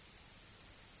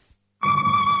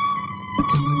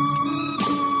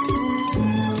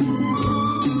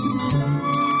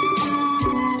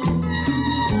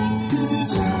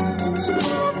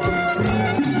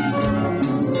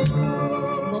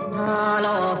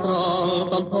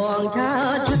កំពងឆា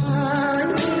ឆាយ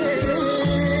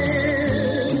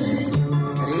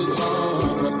រីកបង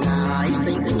រត់កាយ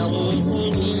ពេញក្នុង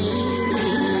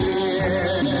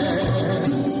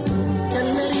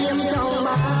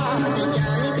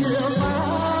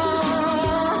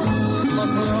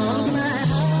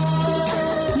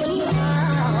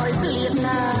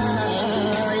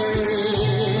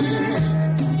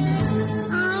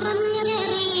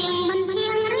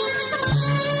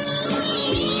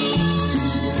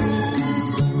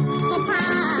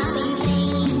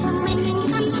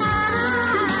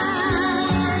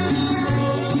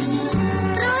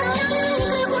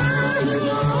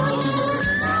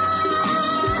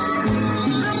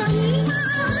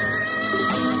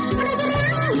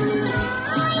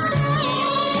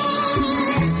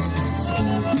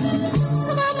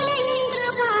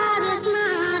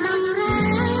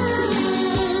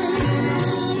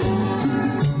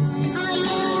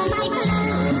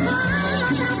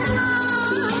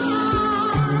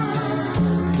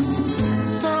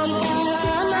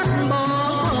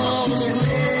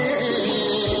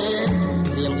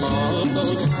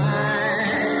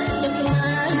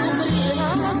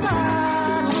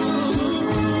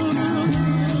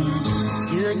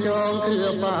ចងគ្រឿ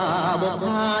បាបុ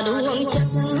ផាដួងចិត្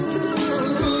ត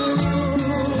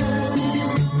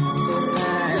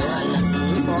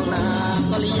បងណា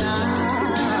កល្យា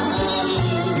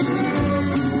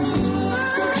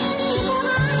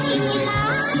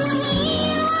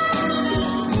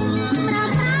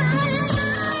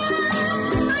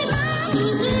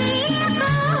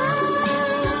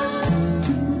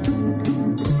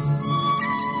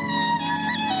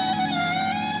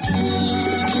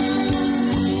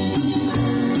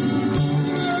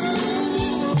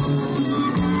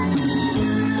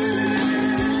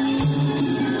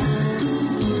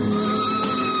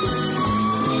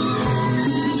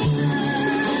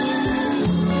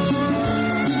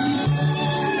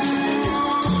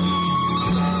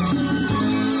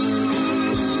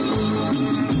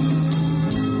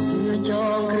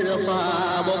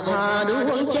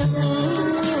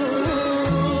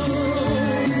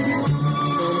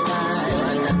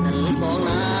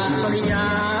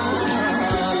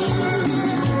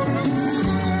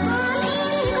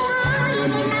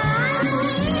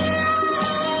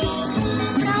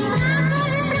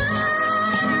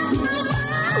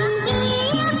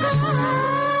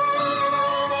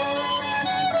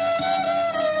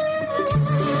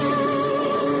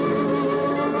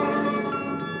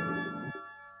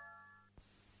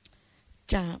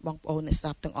បងប្អូនអ្នកស្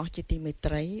ដាប់ទាំងអស់ជាទីមេ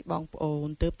ត្រីបងប្អូន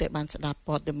ទើបតែបានស្ដាប់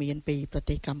ព័ត៌មានពីប្រ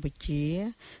ទេសកម្ពុជា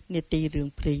នាទីរឿង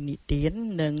ព្រេងនិទាន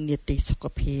និងនាទីសុខ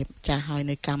ភាពចាស់ហើយ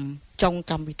នៅចុង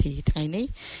កម្មវិធីថ្ងៃនេះ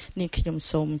នាងខ្ញុំ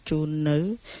សូមជូននៅ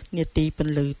នាទីព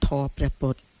ន្លឺធម៌ព្រះពុ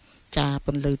ទ្ធចាព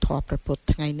ន្លឺធម៌ព្រះពុទ្ធ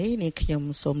ថ្ងៃនេះនាងខ្ញុំ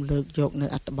សូមលើកយកនៅ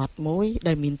អត្ថបទមួយ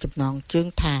ដែលមានចំណងជើង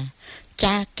ថា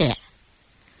ចាកៈ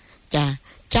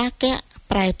ចាកៈ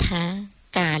ប្រែថា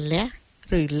ការលះ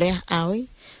ឬលះឲ្យ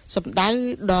សំដៅ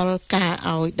ដល់ការ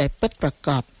ឲ្យដែលពិតប្រាក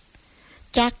ដ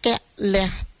ចាកៈ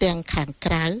លះទាំងខាង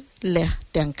ក្រៅលះ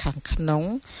ទាំងខាងក្នុង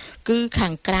គឺខា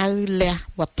ងក្រៅលះ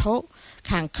វត្ថុ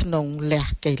ខាងក្នុងលះ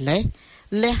កិលេស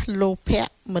លះលោភៈ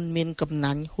មិនមានកំ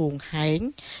ណាញ់ហួងហែង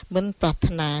មិនប្រា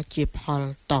ថ្នាជាផល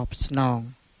តបស្នង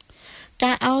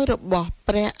ការឲ្យរបស់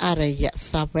ព្រះអរិយ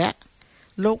សាវក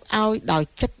លោកឲ្យដោយ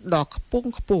ចិត្តដ៏ខ្ពង់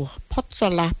ខ្ពស់ផុតស្រ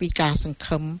ឡះពីការសង្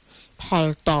ឃឹមផល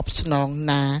តបស្នង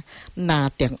ណា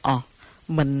ទាំងអស់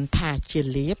មិនថាជា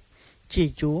លៀបជា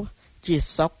យោជា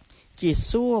សុខជា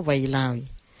សួរអ្វីឡើយ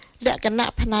លក្ខ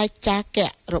ណៈផ្នែកចាកៈ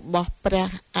របស់ព្រះ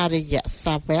អរិយ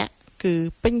សាវកគឺ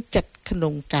ពេញចិត្តក្នុ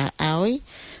ងការឲ្យ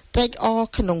ត្រេកអរ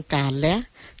ក្នុងការលះ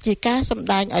ជាការសម្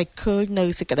ដែងឲ្យឃើញនៅ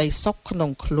សេចក្តីសុខក្នុ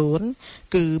ងខ្លួន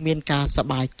គឺមានការសប្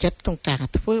បាយចិត្តក្នុងការ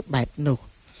ធ្វើបែបនោះ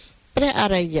ព្រះអ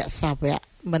រិយសាវក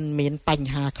មិនមានប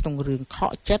ញ្ហាក្នុងរឿងខ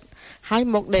កចិត្តហើយ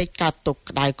មកដេកកើតទុក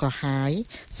ក្តៅក្រហាយ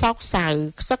សោកសៅ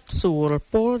ខ្សឹកសួល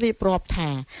ពោលរៀបរាប់ថា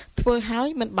ធ្វើហើយ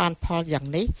មិនបានផលយ៉ាង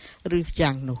នេះឬ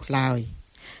យ៉ាងនោះឡើយ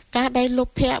ការដែលលោ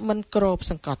ភៈមិនគ្រប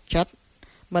សង្កត់ចិត្ត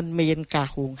មិនមានការ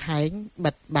ហួងហែង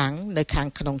បិទបាំងនៅខាង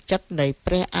ក្នុងចិត្តនៃ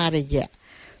ព្រះអរិយ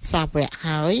សាវក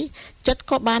ហើយចិត្ត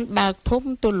ក៏បានបើកធំ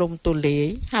ទូលំទូលាយ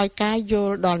ហើយការយ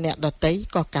ល់ដល់អ្នកដទៃ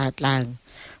ក៏កើតឡើង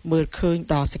មើលឃើញ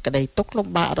ដល់សេចក្តីទុក្ខលំ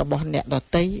បាករបស់អ្នកដ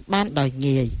ទៃបានដោយ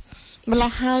ងាយម្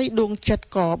ល៉េះហើយដួងចិត្ត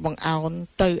ក៏បង្អោន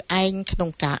ទៅឯងក្នុង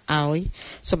ការឲ្យ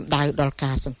សំដៅដល់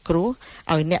ការសង្គ្រោះ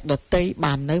ឲ្យអ្នកដទៃ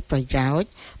បាននៅប្រយោជន៍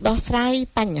ដោះស្រាយ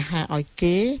បញ្ហាឲ្យ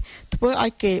គេធ្វើឲ្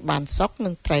យគេបានសុខនិ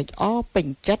ងត្រេកអរពេញ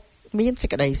ចិត្តមានសេច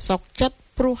ក្តីសុខចិត្ត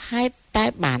ព្រោះហេតុតែ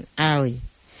បានឲ្យ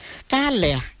ការ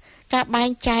លះការបែង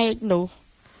ចែកនោះ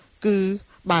គឺ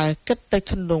បើគិតទៅ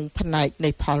ក្នុងផ្នែកនៃ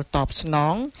ផលតបស្ន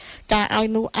ងការឲ្យ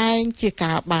នោះឯងជា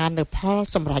ការបាននៅផល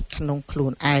សម្រាប់ក្នុងខ្លួ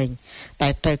នឯងតែ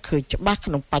ត្រូវឃើញច្បាស់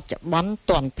ក្នុងបច្ចុប្បន្ន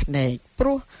ទាន់ភ្នែកព្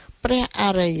រោះព្រះអ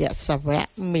រិយសាវក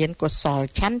មានកុសល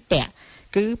ឆន្ទៈ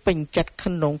គឺពេញចិត្ត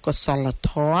ក្នុងកុសល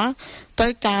ធម៌ទៅ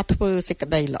ការធ្វើសេចក្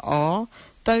តីល្អ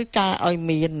ទៅការឲ្យ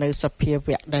មាននៅសភា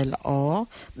វៈដែលល្អ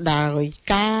ដោយ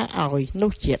ការឲ្យ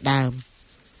នោះជាដើម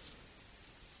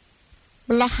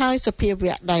ម្ល៉េះហើយសភា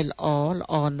វៈដែលល្អ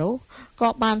នោះក៏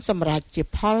បានសម្រេចជា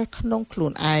ផលក្នុងខ្លួ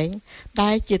នឯង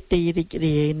ដែលជាទីរីក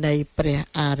រាយនៃព្រះ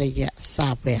អរិយសា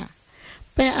វក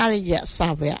ព្រះអរិយសា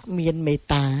វកមានមេត្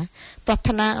តាប្រា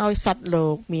ថ្នាឲ្យសត្វលោ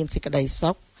កមានសេចក្តី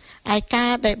សុខឯកា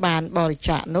រដែលបានបរិច្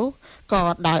ចាគនោះក៏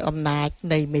ដោយអំណាច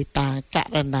នៃមេត្តាក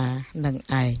រុណានឹង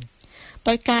ឯង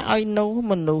ដោយការឲ្យនោះ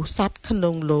មនុស្សសត្វក្នុ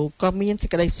ងលោកក៏មានសេច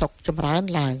ក្តីសុខចម្រើន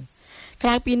ឡើងក្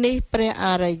រៅពីនេះព្រះអ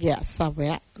រិយសាវ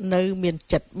កនៅមាន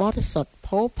ចិត្តបរិសុទ្ធ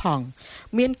ផូរផង់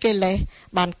មានកិលេស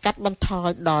បានកាត់បន្ថយ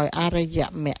ដោយអរិយ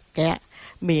មគ្គ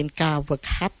មានការវឹក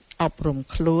ហាត់អប់រំ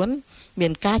ខ្លួនមា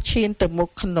នការឈានទៅមុខ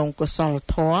ក្នុងកុសល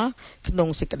ធម៌ក្នុង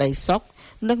សេចក្តីសុខ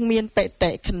និងមានបិ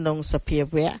តិក្នុងសភា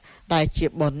វៈដែលជា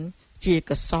បុណ្យជា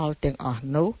កុសលទាំងអស់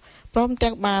នោះព្រម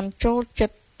ទាំងបានចូលចិ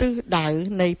ត្ត ទិសដៅ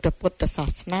នៃព្រះពុទ្ធសា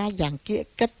សនាយ៉ាងគៀក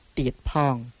កិតទៀតផ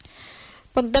ង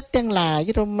បណ្ឌិតទាំងឡាយ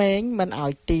រមែងមិនឲ្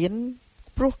យទាន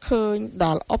ព្រោះឃើញដ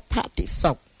ល់ឧបតិ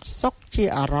សុខសុខជា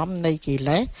អារម្មណ៍នៃកិ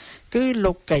លេសគឺ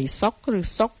លោកីសុខឬ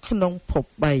សុខក្នុងភព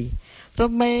3រ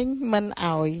មែងមិន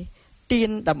ឲ្យទាន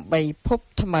ដើម្បីភព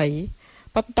ថ្មី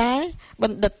ប៉ុន្តែប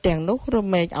ណ្ឌិតទាំងនោះរ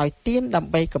មែងឲ្យទានដើ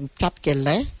ម្បីកម្ចាត់កិ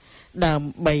លេសដើ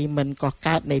ម្បីមិនក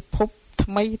កើតនៃភព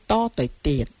ថ្មីតទៅ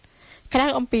ទៀតក្រៅ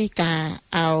អំពីការ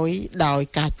ឲ្យដោយ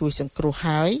ការជួយសង្គ្រោះ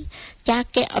ហើយចា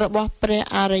គៈរបស់ព្រះ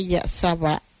អរិយសាវ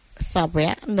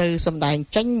កនៅសម្ដែង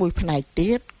ចេញមួយផ្នែកទៀ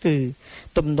តគឺ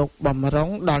ទំនុកបំរុង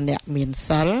ដល់អ្នកមាន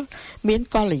សិលមាន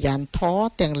កល្យានធម៌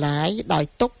ទាំងឡាយដោយ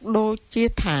ទុកដូចជា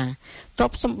ថាទ្រ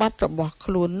ព្យសម្បត្តិរបស់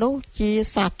ខ្លួននោះជា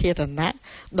សាធារណៈ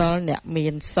ដល់អ្នកមា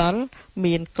នសិល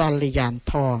មានកល្យាន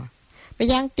ធម៌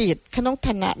ម្យ៉ាងទៀតក្នុង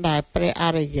ឋានៈដែលព្រះអ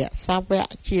រិយសាវក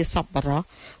ជាសប្បុរស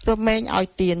រមែងឲ្យ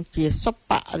ទានជាសុ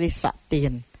បរិសទា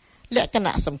នលក្ខ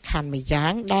ណៈសំខាន់មួយយ៉ា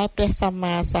ងដែលព្រះសម្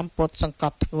មាសម្ពុទ្ធសង្ក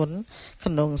ត់ធ្ងន់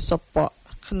ក្នុងស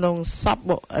ព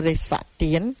បរិស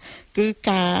ទានគឺ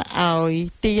ការឲ្យ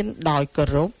ទានដោយគោ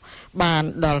រពបាន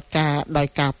ដល់ការដោយ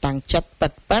ការតាំងចិត្ត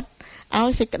ពិតឲ្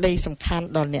យសេចក្តីសំខាន់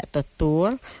ដល់អ្នកទទួល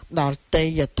ដល់ទេ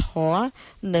យធម៌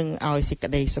និងឲ្យសេច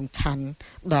ក្តីសំខាន់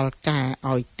ដល់ការ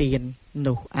ឲ្យទាន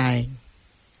នោះឯង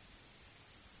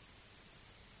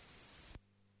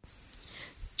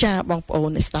ចាបងប្អូន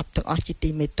អ្នកស្ដាប់ទាំងអស់ជាទី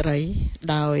មេត្រី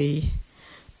ដោយ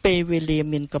ពេលវេលា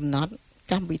មានកំណត់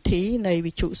កម្មវិធីនៃ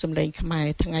វិទ្យុសំឡេងខ្មែរ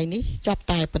ថ្ងៃនេះចប់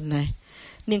តែប៉ុណ្ណេះ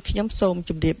នាងខ្ញុំសូម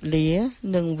ជម្រាបលា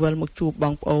និងវិលមកជួបប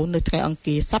ងប្អូននៅថ្ងៃអង្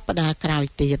គារសប្តាហ៍ក្រោយ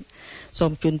ទៀតសូ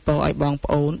មជូនពរឲ្យបង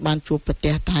ប្អូនបានជួបប្រ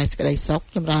ទះតែសេចក្តីសុខ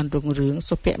ចម្រើនរុងរឿង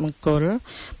សុភមង្គល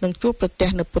និងជួបប្រទះ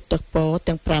នៅពុទ្ធពរ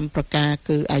ទាំង5ប្រការ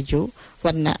គឺអាយុវ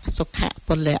ណ្ណៈសុខៈព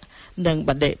លៈនិងប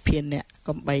ដិភានៈ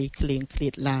កំបីគ្លៀងគ្លា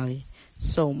តឡើយ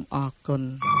សូមអរគុណ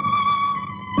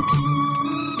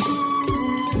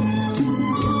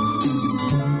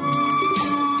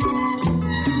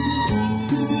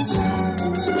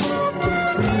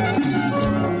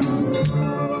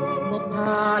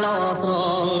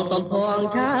កំពង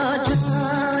ឆើត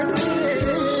ឆាយ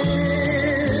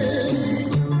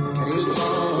រីក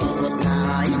ពុតកា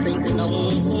យពេញក្នុង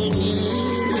ទី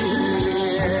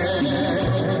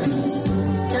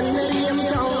ចិនរៀម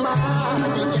ចង់បាន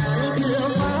ទីចាយគ្រឿ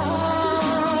បា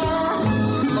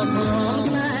មកព្រម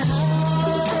ណែ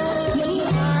មិន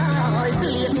ឲ្យស្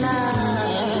លៀកណា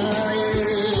យ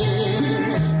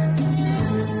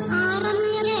អរំ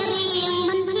រៀង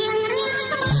មិនរៀងរៀ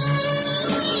ង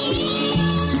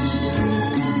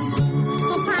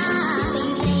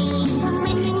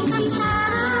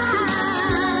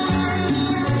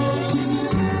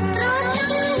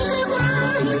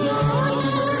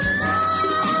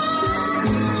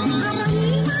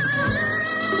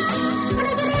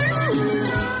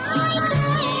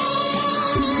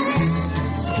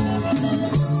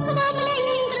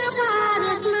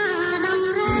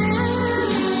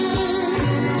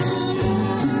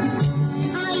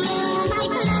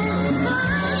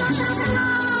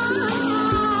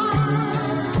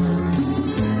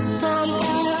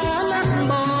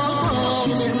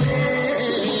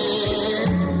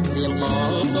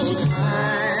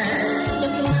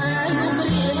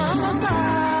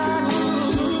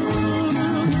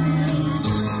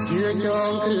ច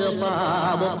ងគ្រឿបា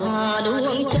បុកផាដួ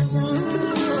ងចិត្ត